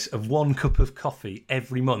price of 1 cup of coffee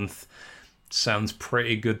every month sounds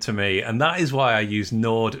pretty good to me, and that is why I use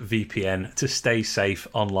NordVPN to stay safe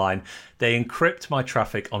online. They encrypt my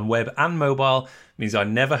traffic on web and mobile, means I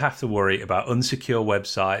never have to worry about unsecure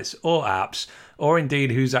websites or apps, or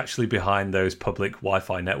indeed who's actually behind those public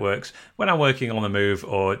Wi-Fi networks when I'm working on the move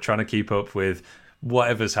or trying to keep up with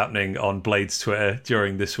whatever's happening on Blade's Twitter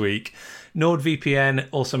during this week. NordVPN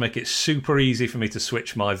also make it super easy for me to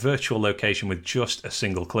switch my virtual location with just a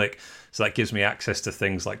single click. So that gives me access to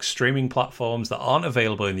things like streaming platforms that aren't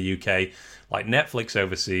available in the UK, like Netflix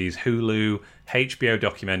overseas, Hulu, HBO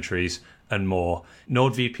documentaries, and more.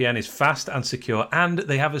 NordVPN is fast and secure, and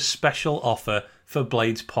they have a special offer for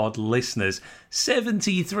Blades Pod listeners.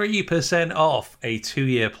 73% off a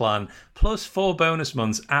 2-year plan, plus 4 bonus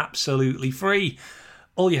months absolutely free.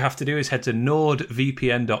 All you have to do is head to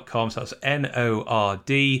nordvpn.com, so that's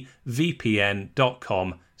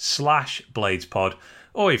nordvpn.com/bladespod.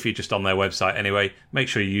 Or if you're just on their website anyway, make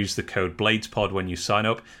sure you use the code BLADESPOD when you sign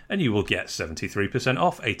up, and you will get 73%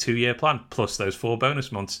 off a 2-year plan, plus those 4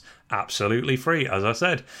 bonus months, absolutely free, as I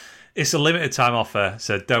said. It's a limited time offer,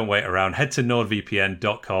 so don't wait around. Head to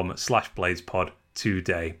nordvpn.com/bladespod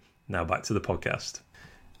today. Now back to the podcast.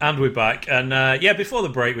 And we're back. And before the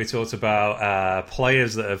break, we talked about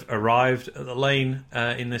players that have arrived at the lane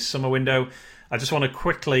in this summer window. I just want to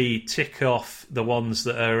quickly tick off the ones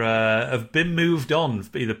that are have been moved on,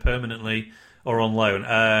 either permanently or on loan.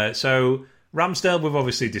 So Ramsdale, we've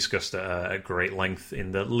obviously discussed at great length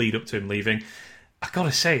in the lead up to him leaving. I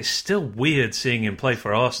gotta say, it's still weird seeing him play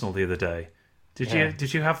for Arsenal the other day.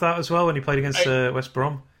 Did you have that as well when he played against West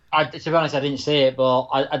Brom? To be honest, I didn't see it, but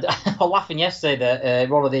I was laughing yesterday that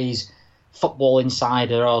one of these Football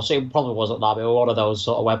Insider, or so it probably wasn't that, but one of those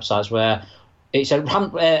sort of websites where it said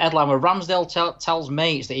headline where Ramsdale tells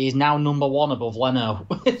mates that he's now number 1 above Leno.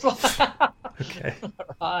 Okay.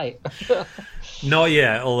 Right. Not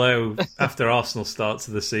yet, although after Arsenal starts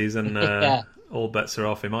of the season, all bets are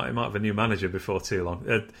off. He might have a new manager before too long.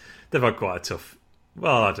 They've had quite a tough...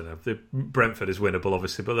 Well, I don't know. Brentford is winnable,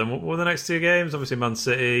 obviously, but then what were the next 2 games? Obviously, Man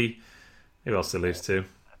City. Who else did they lose to?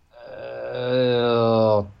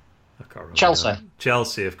 I can't remember. Chelsea.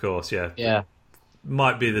 Chelsea, of course, yeah. Yeah.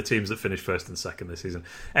 Might be the teams that finish first and second this season.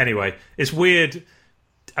 Anyway, it's weird.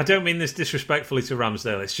 I don't mean this disrespectfully to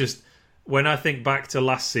Ramsdale. It's just, when I think back to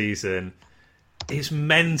last season, it's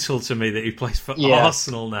mental to me that he plays for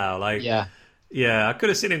Arsenal now. Yeah, I could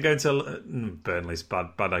have seen him going to Burnley's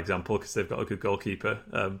bad example because they've got a good goalkeeper.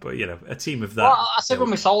 But a team of that. Well, I said when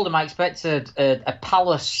we sold him, I expected a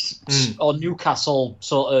Palace or Newcastle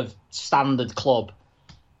sort of standard club.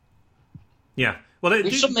 Yeah, well,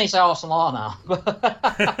 which some may say Arsenal are now.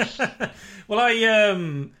 Well,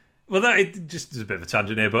 that just is a bit of a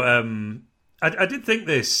tangent here, but I did think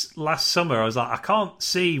this last summer. I was like, I can't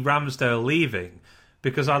see Ramsdale leaving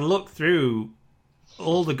because I looked through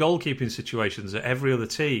all the goalkeeping situations at every other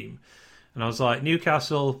team, and I was like,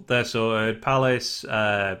 Newcastle, they're sorted. Palace,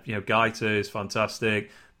 Gaeta is fantastic.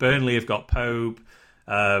 Burnley have got Pope,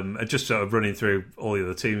 and just sort of running through all the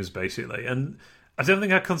other teams basically. And I don't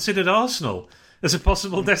think I considered Arsenal as a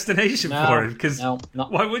possible destination for him because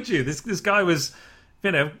why would you? This guy was,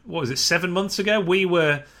 what was it, 7 months ago? We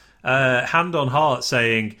were hand on heart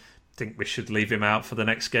saying, think we should leave him out for the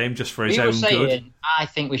next game just for his own good. I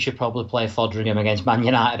think we should probably play Foderingham against Man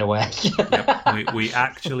United away. Yep, we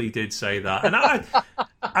actually did say that, and I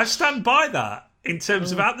stand by that. In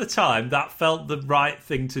terms of at the time, that felt the right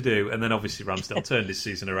thing to do, and then obviously Ramsdale turned his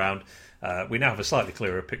season around. We now have a slightly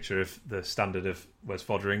clearer picture of the standard of Wes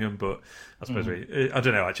Foderingham, but I suppose I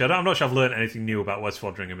don't know, actually. I'm not sure I've learned anything new about Wes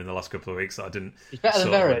Foderingham in the last couple of weeks that I didn't... He's better than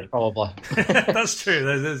Berry, probably. That's true.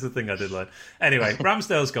 There's the thing I did learn. Anyway,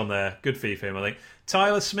 Ramsdale's gone there. Good fee for him, I think.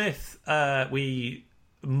 Tyler Smith, we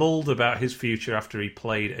mulled about his future after he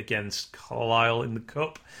played against Carlisle in the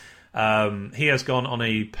Cup. He has gone on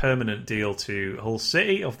a permanent deal to Hull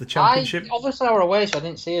City of the Championship. Obviously, I were away, so I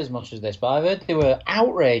didn't see as much as this, but I've heard they were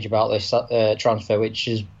outraged about this transfer, which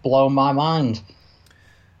has blown my mind.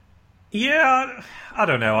 Yeah, I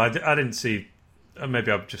don't know. I didn't see.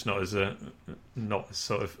 Maybe I'm just not as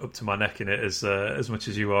sort of up to my neck in it as much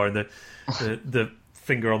as you are in the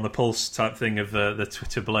finger on the pulse type thing of the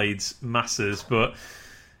Twitter Blades masses, but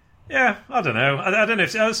yeah, I don't know. I don't know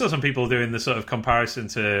if I saw some people doing the sort of comparison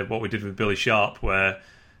to what we did with Billy Sharp, where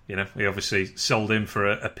we obviously sold him for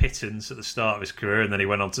a pittance at the start of his career, and then he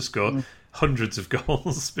went on to score hundreds of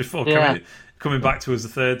goals before coming back to us the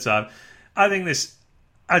third time.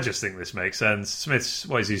 I just think this makes sense. Smith's,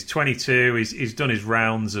 he's 22. He's done his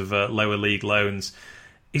rounds of lower league loans.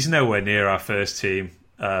 He's nowhere near our first team.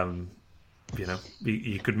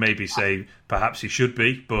 You could maybe say perhaps he should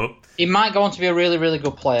be, but he might go on to be a really, really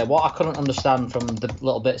good player. What I couldn't understand from the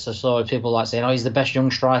little bits I saw, people like saying, he's the best young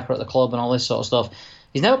striker at the club and all this sort of stuff.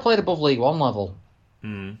 He's never played above League One level.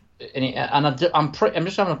 I'm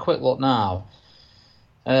just having a quick look now.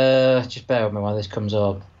 Just bear with me while this comes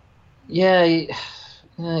up. Yeah,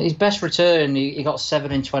 his best return, he got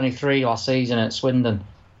 7 in 23 last season at Swindon.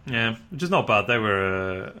 Yeah, which is not bad. They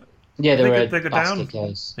were... they were go down.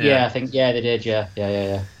 Case. Yeah, I think, they did, yeah.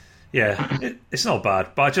 Yeah, it's not bad.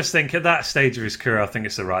 But I just think at that stage of his career, I think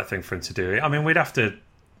it's the right thing for him to do. I mean,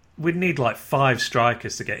 we'd need like 5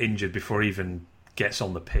 strikers to get injured before he even gets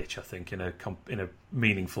on the pitch, I think, in a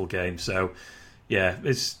meaningful game. So, yeah,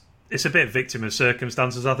 it's a bit victim of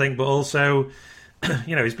circumstances, I think, but also...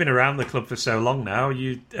 he's been around the club for so long now.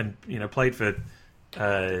 Played for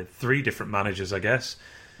 3 different managers, I guess.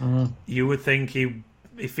 You would think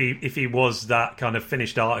if he was that kind of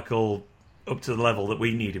finished article up to the level that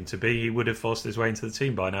we need him to be, he would have forced his way into the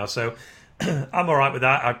team by now. So I'm all right with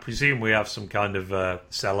that. I presume we have some kind of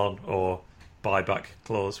sell-on or buyback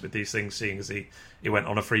clause with these things, seeing as he went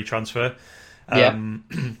on a free transfer.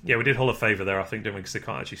 We did Hull a favour there, I think, didn't we? Because they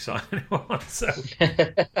can't actually sign anyone. So.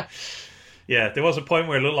 Yeah, there was a point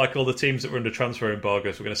where it looked like all the teams that were under transfer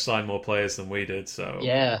embargoes were going to sign more players than we did. So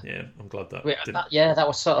yeah, I'm glad that. That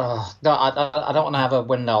was sort of. No, I don't want to have a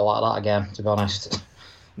window like that again, to be honest.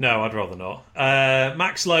 No, I'd rather not.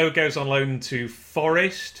 Max Lowe goes on loan to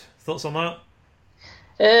Forest. Thoughts on that?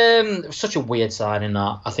 It was such a weird signing,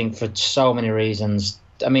 that, I think, for so many reasons.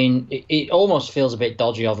 I mean, it almost feels a bit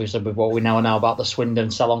dodgy, obviously, with what we know now about the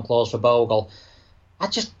Swindon sell-on clause for Bogle. I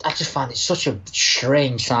just find it such a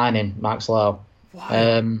strange signing, Max Lowe.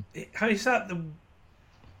 Wow. How is that?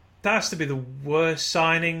 That has to be the worst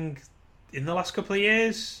signing in the last couple of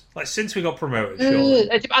years? Like, since we got promoted, surely.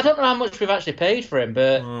 I don't know how much we've actually paid for him,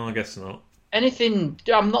 but... I guess not. Anything...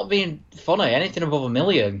 I'm not being funny. Anything above $1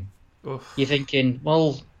 million, you're thinking,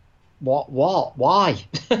 well, what? Why?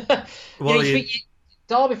 Well,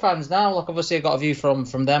 Derby fans now, like, obviously I got a view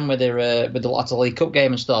from them with the latter League Cup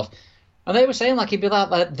game and stuff. And they were saying like he'd be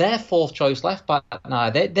like their 4th choice left back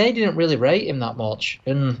now. They didn't really rate him that much.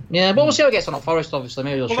 And but we'll see how it gets on at Forest. Obviously,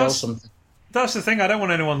 maybe he'll show something. That's the thing. I don't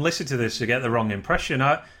want anyone listening to this to get the wrong impression.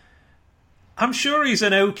 I'm sure he's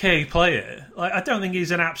an okay player. Like, I don't think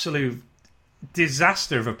he's an absolute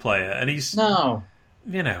disaster of a player. And he's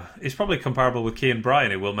he's probably comparable with Kean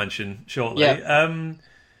Bryan, who we'll mention shortly. Yeah.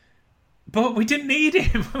 But we didn't need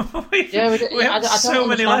him. we have so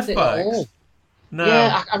many left backs. No.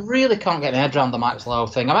 Yeah, I really can't get my head around the Max Lowe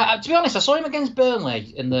thing. To be honest, I saw him against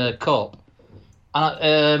Burnley in the Cup,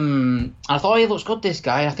 and I thought, he looks good, this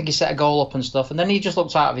guy. I think he set a goal up and stuff, and then he just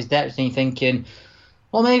looked out of his depth, and you're thinking,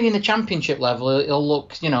 well, maybe in the Championship level, he'll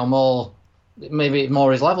look, more, maybe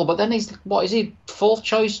more his level. But then he's 4th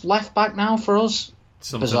choice left back now for us?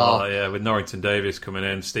 Something bizarre. Like that, yeah, with Norrington Davies coming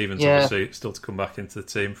in, Stevens obviously still to come back into the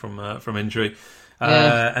team from injury.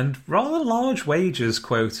 And rather large wages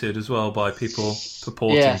quoted as well by people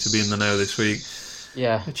purporting to be in the know this week.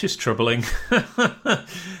 Yeah. Which is troubling.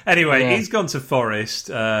 Anyway, he's gone to Forest.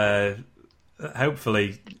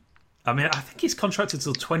 Hopefully. I mean, I think he's contracted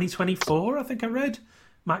till 2024, I think I read.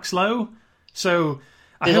 Max Lowe. So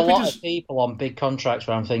there's a lot of people on big contracts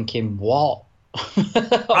where I'm thinking, what?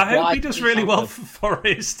 I hope he does really well for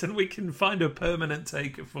Forest and we can find a permanent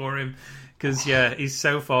taker for him. Because, he's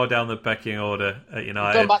so far down the pecking order at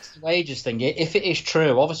United. Going back to the wages thing, if it is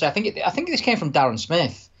true, obviously, I think this came from Darren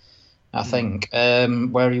Smith,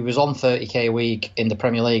 where he was on 30k a week in the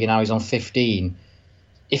Premier League and now he's on 15.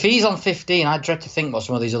 If he's on 15, I dread to think what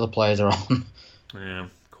some of these other players are on. Yeah,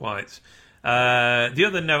 quite. The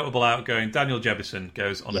other notable outgoing, Daniel Jebison,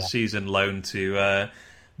 goes on a season loan to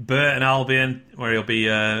Burton Albion, where he'll be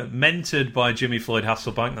mentored by Jimmy Floyd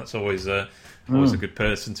Hasselbank. That's always a good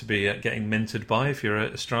person to be getting minted by if you're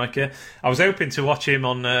a striker. I was hoping to watch him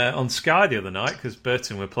on Sky the other night because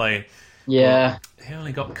Burton were playing. Yeah. But he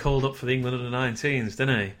only got called up for the England under-19s,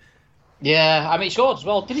 didn't he? Yeah, I mean, he scored as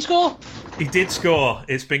well. Did he score? He did score.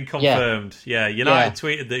 It's been confirmed. Yeah, United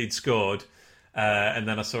tweeted that he'd scored. And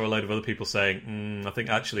then I saw a load of other people saying, I think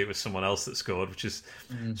actually it was someone else that scored, which is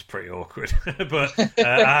it's pretty awkward. But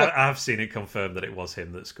I have seen it confirmed that it was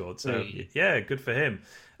him that scored. So, yeah, good for him.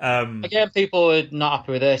 Again, people are not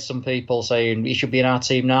happy with this. Some people saying he should be in our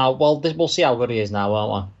team now. Well, we'll see how good he is now,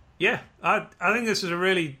 won't we? Yeah, I think this is a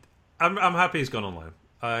really... I'm happy he's gone on loan.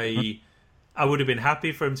 I would have been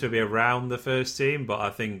happy for him to be around the first team, but I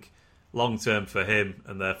think long-term for him,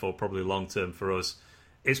 and therefore probably long-term for us,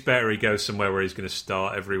 it's better he goes somewhere where he's going to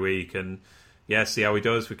start every week and, yeah, see how he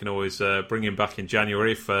does. We can always bring him back in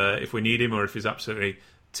January if we need him, or if he's absolutely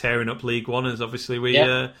tearing up League One, as obviously we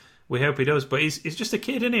hope he does. But he's just a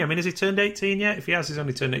kid, isn't he? I mean, has he turned 18 yet? If he has, he's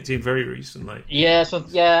only turned 18 very recently. Yeah,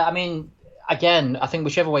 I mean, again, I think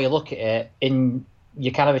whichever way you look at it, in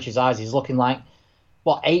Jukanović's eyes, he's looking like,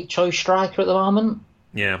 8th choice striker at the moment?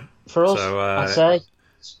 Yeah. For us, so, I'd say.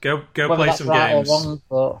 Go Whether play that's some right games. Or wrong,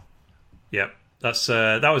 but... Yeah,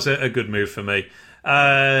 that was a good move for me.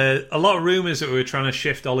 A lot of rumours that we were trying to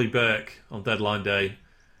shift Ollie Burke on deadline day.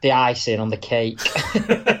 The icing on the cake.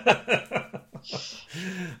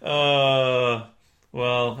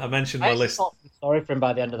 Well, I mentioned my list. Sorry for him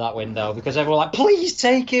by the end of that window because everyone was like, please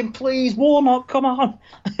take him, please, Warnock, come on.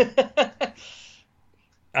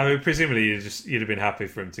 I mean, presumably you'd have been happy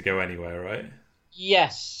for him to go anywhere, right?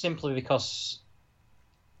 Yes, simply because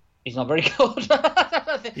he's not very good.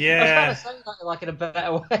 Yeah. I was trying to say that like in a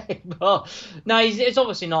better way, but no, it's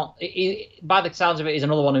obviously not. By the sounds of it, he's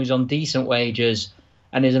another one who's on decent wages,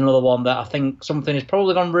 and he's another one that I think something has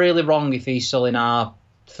probably gone really wrong if he's still in our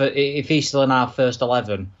first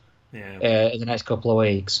 11 in the next couple of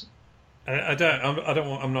weeks.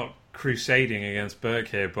 I'm not crusading against Burke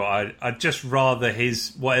here, but I'd just rather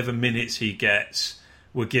his whatever minutes he gets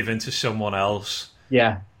were given to someone else.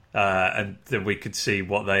 Yeah. And then we could see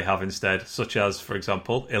what they have instead, such as, for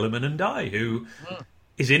example, Iliman Ndiaye, who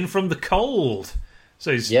is in from the cold.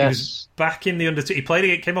 So he was back in the under.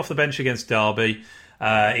 He came off the bench against Derby.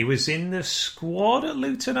 He was in the squad at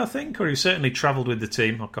Luton, I think, or he certainly travelled with the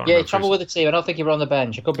team. I can't remember. Yeah, he travelled with the team. I don't think he was on the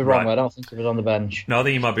bench. I could be wrong, Right. but I don't think he was on the bench. No, I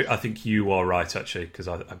think you might be. I think you are right, actually, because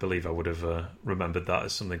I believe I would have remembered that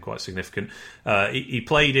as something quite significant. He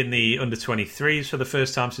played in the under-23s for the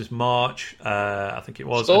first time since March, I think it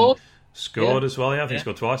was. Scored as well, yeah. I think he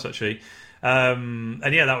scored twice, actually. And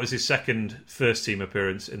yeah, that was his second first-team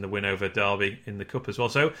appearance in the win over Derby in the Cup as well.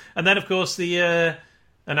 So, and then, of course, the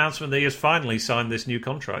announcement that he has finally signed this new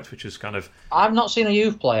contract, which is kind of... I've not seen a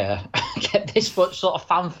youth player get this much sort of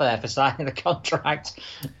fanfare for signing a contract.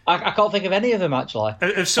 I can't think of any of them, actually.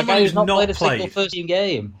 If someone who's not played a single first-team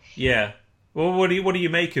game. Yeah. Well, what do you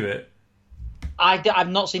make of it? I've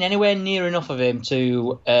not seen anywhere near enough of him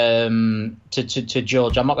to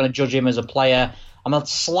judge. I'm not going to judge him as a player. I'm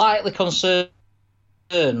slightly concerned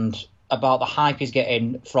about the hype he's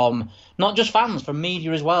getting from not just fans, from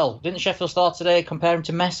media as well. Didn't Sheffield Star today compare him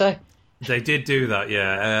to Messi? They did do that,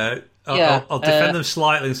 yeah. I'll defend them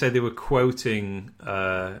slightly and say they were quoting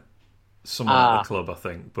someone at the club, I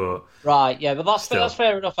think. But right, yeah, but that's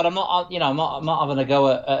fair enough. And I'm not having a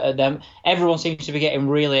go at them. Everyone seems to be getting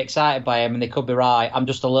really excited by him, and they could be right. I'm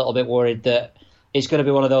just a little bit worried that it's going to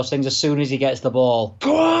be one of those things. As soon as he gets the ball,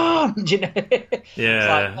 go on, you know?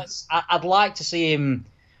 Yeah. I'd like to see him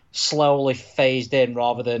slowly phased in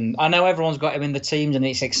rather than... I know everyone's got him in the teams and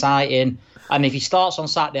it's exciting, and if he starts on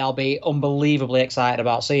Saturday I'll be unbelievably excited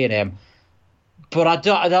about seeing him, but I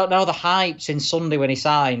don't know, the hype since Sunday when he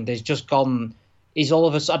signed has just gone... He's all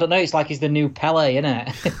of us. I don't know, it's like he's the new Pele, isn't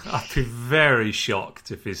it? I'd be very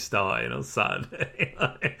shocked if he's starting on Saturday.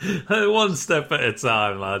 One step at a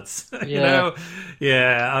time, lads. Yeah. You know?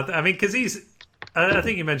 Yeah, I mean, because I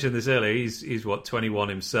think you mentioned this earlier, he's what, 21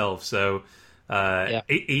 himself, so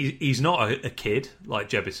he's not a kid like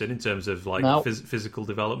Jebison in terms of like physical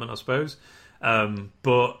development, I suppose.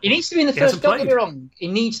 But he needs to be in the first. Don't get me wrong. He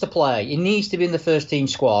needs to play. He needs to be in the first team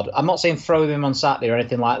squad. I'm not saying throw him on Saturday or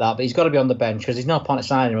anything like that, but he's got to be on the bench because there's no point of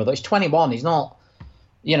signing him. Although he's 21, he's not.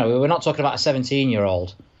 You know, we're not talking about a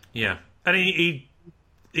 17-year-old. Yeah, and he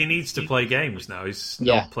needs to play games now. He's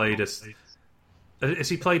not played as. Has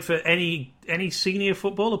he played for any senior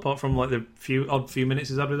football apart from like the few minutes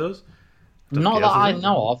he's had with us? Not that I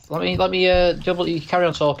know of. Let me you carry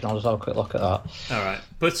on talking. I'll just have a quick look at that. All right,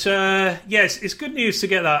 but yes, it's good news to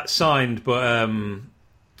get that signed. But I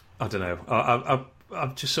don't know.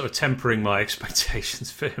 I'm just sort of tempering my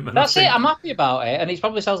expectations for him. And that's it. I'm happy about it, and it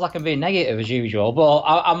probably sounds like I'm being negative as usual. But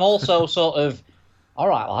I'm also sort of all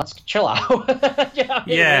right, lads, chill out. You know what I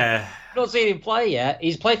mean? Yeah. I've not seen him play yet.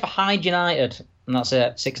 He's played for Hyde United, and that's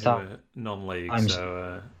it, 6 times. Non-league,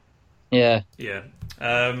 so... Yeah. Yeah.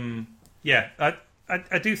 Yeah, I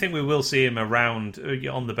I do think we will see him around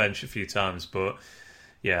on the bench a few times, but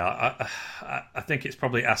yeah, I think it's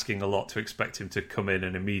probably asking a lot to expect him to come in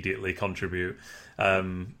and immediately contribute. I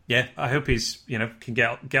hope he's can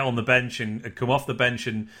get on the bench and come off the bench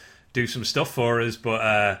and do some stuff for us. But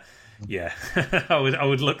I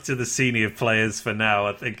would look to the senior players for now.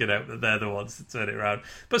 I think that they're the ones to turn it around.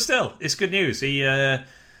 But still, it's good news. He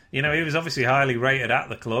he was obviously highly rated at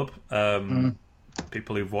the club.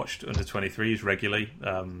 People who've watched under 23s regularly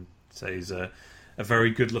say he's a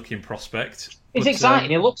very good looking prospect. It's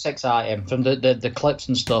exciting. He looks exciting from the clips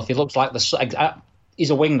and stuff. He looks like he's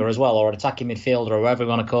a winger as well, or an attacking midfielder, or whatever you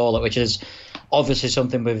want to call it, which is obviously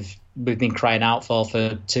something we've been crying out for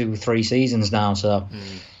 2-3 seasons now. So,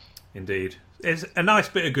 indeed, it's a nice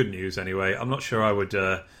bit of good news. Anyway, I'm not sure I would.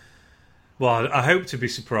 I hope to be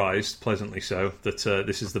surprised, pleasantly so, that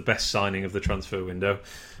this is the best signing of the transfer window.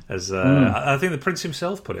 As I think the Prince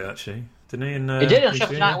himself put it, actually. Didn't he? He did on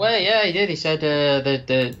Sheffield United Way, yeah, he did. He said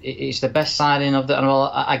it's the best signing of the. And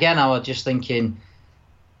well, again, I was just thinking,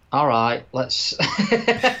 all right, let's.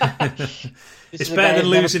 It's better than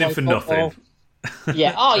losing him for nothing.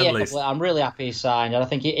 Yeah, I'm really happy he signed, and I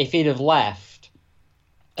think if he'd have left,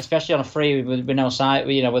 especially on a free with no side,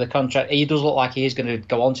 with a contract, he does look like he is going to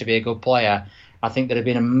go on to be a good player. I think there'd have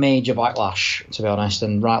been a major backlash, to be honest,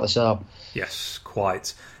 and rightly so. Yes,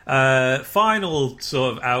 quite. Final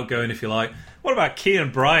sort of outgoing, if you like. What about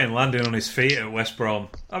Kean Bryan landing on his feet at West Brom?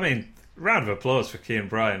 I mean, round of applause for Kean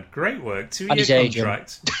Bryan. Great work. 2-year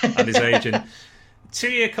contract. And his agent.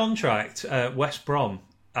 2-year contract at West Brom.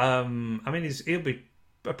 He'll be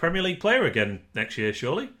a Premier League player again next year,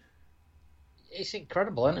 surely? It's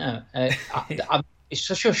incredible, isn't it? It's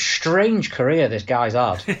such a strange career this guy's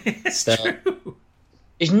had. It's true.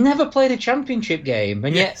 He's never played a championship game,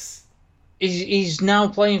 and yet he's now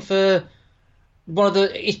playing for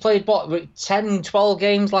he's played 10, 12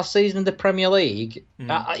 games last season in the Premier League.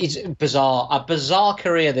 It's bizarre, a bizarre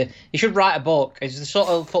career. He should write a book. It's the sort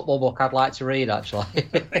of football book I'd like to read, actually.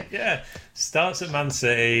 Yeah, starts at Man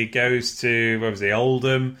City, goes to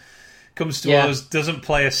Oldham, comes to us, doesn't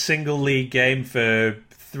play a single league game for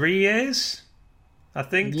 3 years, I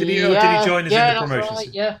think. Did he join us in the promotion?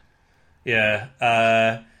 Right,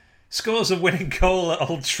 yeah. Scores a winning goal at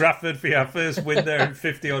Old Trafford for our first win there in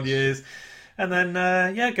 50 odd years, and then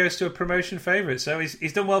goes to a promotion favourite. So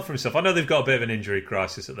he's done well for himself. I know they've got a bit of an injury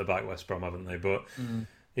crisis at the back, West Brom, haven't they? But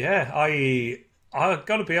I've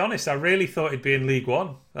got to be honest, I really thought he'd be in League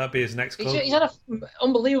One. That'd be his next club. He's had an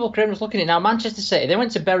unbelievable career. I was looking at it now. Manchester City, they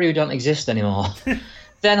went to Bury, who don't exist anymore.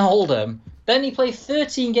 Then Oldham. Then he played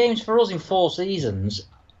 13 games for us in 4 seasons.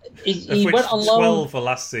 He went on loan. 12 for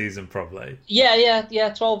last season, probably.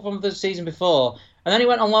 Yeah, 12 from the season before. And then he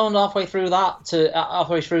went on loan halfway through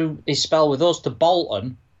his spell with us to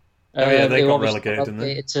Bolton. They got relegated, didn't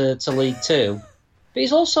they? To League Two. But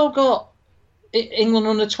he's also got England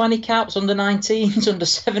under 20 caps, under 19s, under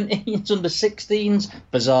 17s, under 16s.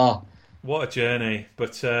 Bizarre. What a journey.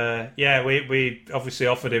 But we obviously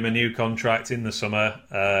offered him a new contract in the summer.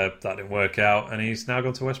 That didn't work out, and he's now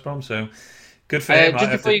gone to West Brom, so good for him.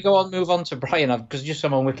 Just before you go on, move on to Bryan, because just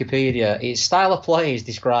I'm on Wikipedia, his style of play is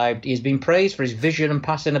described. He's been praised for his vision and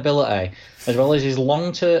passing ability, as well as his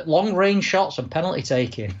long-range shots and penalty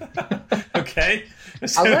taking. Okay.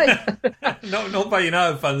 So, not by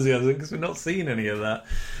United fans, because we're not seeing any of that.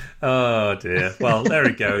 Oh, dear. Well, there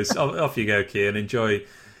he goes. Off you go, Kean. Enjoy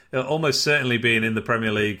almost certainly being in the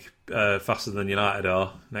Premier League faster than United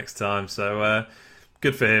are next time. So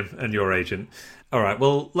good for him and your agent. All right,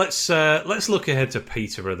 well, let's look ahead to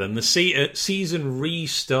Peterborough then. The season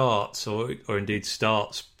restarts, or indeed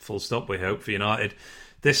starts, full stop, we hope, for United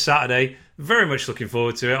this Saturday. Very much looking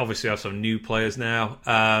forward to it. Obviously, I have some new players now.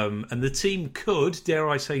 And the team could, dare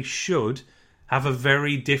I say should, have a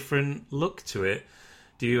very different look to it.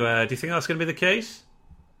 Do you think that's going to be the case?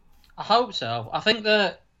 I hope so. I think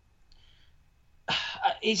that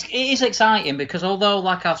it is exciting because although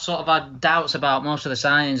I've sort of had doubts about most of the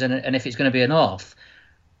signings and if it's going to be enough,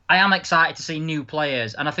 I am excited to see new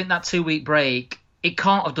players. And I think that 2-week break, it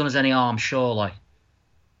can't have done us any harm, surely.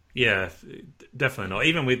 Yeah, definitely not.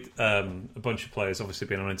 Even with a bunch of players obviously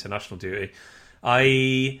being on international duty,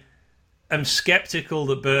 I am sceptical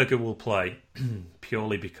that Berger will play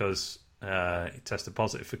purely because he tested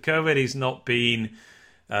positive for COVID. He's not been...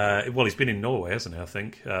 he's been in Norway, hasn't he, I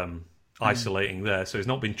think, isolating there. So he's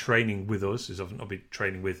not been training with us. He's not been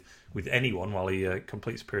training with anyone while he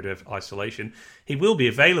completes a period of isolation. He will be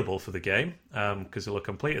available for the game because he'll have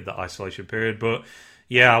completed that isolation period. But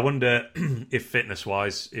yeah, I wonder if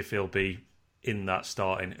fitness-wise, if he'll be in that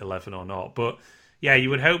starting 11 or not. But yeah,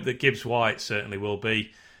 you would hope that Gibbs White certainly will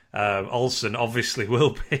be. Olsen obviously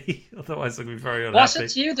will be, otherwise they'll be very unhappy. Well, I said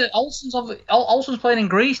to you that Olsen's playing in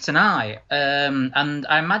Greece tonight, and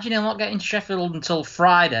I imagine he'll not get into Sheffield until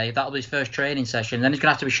Friday. That'll be his first training session. Then he's going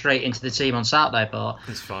to have to be straight into the team on Saturday. But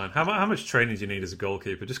it's fine. How much training do you need as a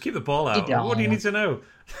goalkeeper? Just keep the ball out. don't. What do you need to know?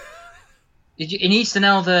 He needs to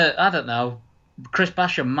know that, I don't know, Chris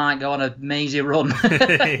Basham might go on a mazy run.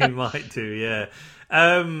 He might do, yeah.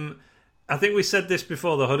 I think we said this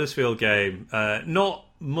before the Huddersfield game. Not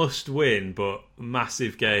must win, but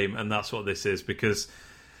massive game, and that's what this is, because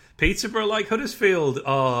Peterborough, like Huddersfield,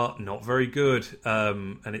 are not very good,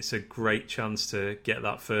 and it's a great chance to get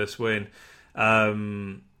that first win.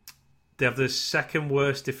 They have the second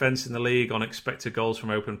worst defence in the league on expected goals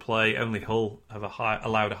from open play. Only Hull have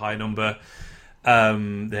allowed a high number.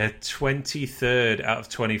 They're 23rd out of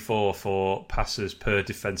 24 for passes per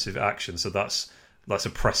defensive action, so that's a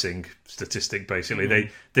pressing statistic, basically.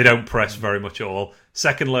 They don't press very much at all.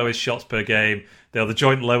 Second lowest shots per game. They are the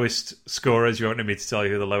joint lowest scorers. You won't need me to tell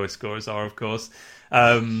you who the lowest scorers are, of course.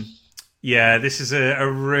 Yeah, this is a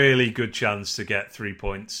really good chance to get 3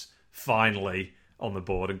 points, finally, on the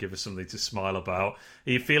board and give us something to smile about.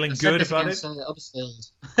 Are you feeling good about it? Huddersfield.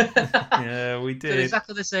 Yeah, we did.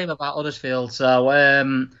 Exactly the same about Huddersfield. So,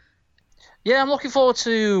 yeah, I'm looking forward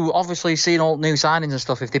to obviously seeing all new signings and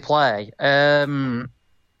stuff if they play. And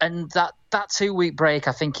that 2-week break,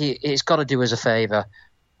 I think it's got to do us a favour.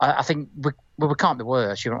 I think we can't be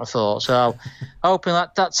worse. You know what I thought. So, hoping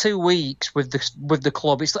that 2 weeks with the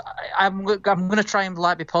club, I'm going to try and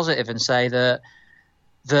be positive and say that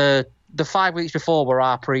the 5 weeks before were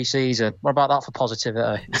our pre-season. What about that for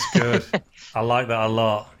positivity? It's good. I like that a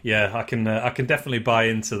lot. Yeah, I can definitely buy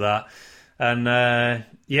into that. And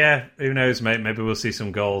yeah, who knows, mate? Maybe we'll see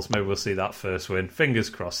some goals. Maybe we'll see that first win. Fingers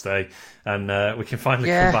crossed, eh? And we can finally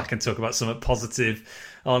come back and talk about something positive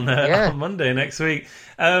on Monday next week.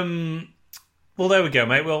 Well, there we go,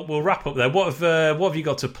 mate. We'll wrap up there. What have you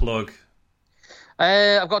got to plug?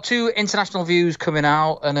 I've got 2 international views coming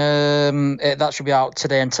out, and that should be out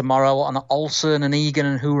today and tomorrow on Olsen and Egan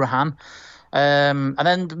and Hourahan. And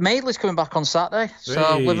then Madeley's coming back on Saturday.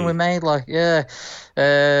 So living with Madeley, yeah.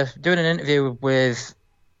 Doing an interview with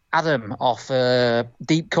Adam off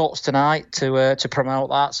Deep Cuts tonight to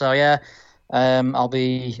promote that. So yeah, I'll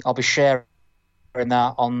be sharing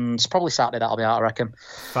that on probably Saturday. That'll be out, I reckon.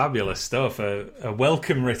 Fabulous stuff. A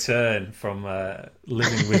welcome return from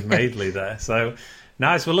living with Madeley there. So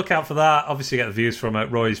nice. We'll look out for that. Obviously, get the views from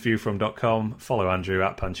roysviewfrom.com. Follow Andrew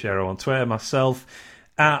at Panchero on Twitter. Myself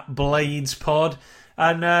at BladesPod.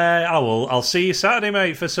 And I'll see you Saturday,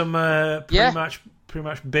 mate, for some pre-match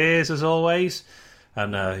beers as always.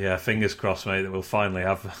 And yeah, fingers crossed, mate, that we'll finally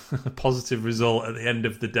have a positive result at the end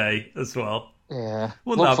of the day as well. Yeah,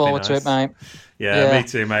 look forward to it, mate. Yeah, me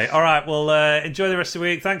too, mate. All right, well, enjoy the rest of the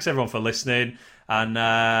week. Thanks, everyone, for listening. And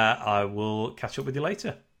I will catch up with you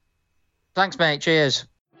later. Thanks, mate. Cheers.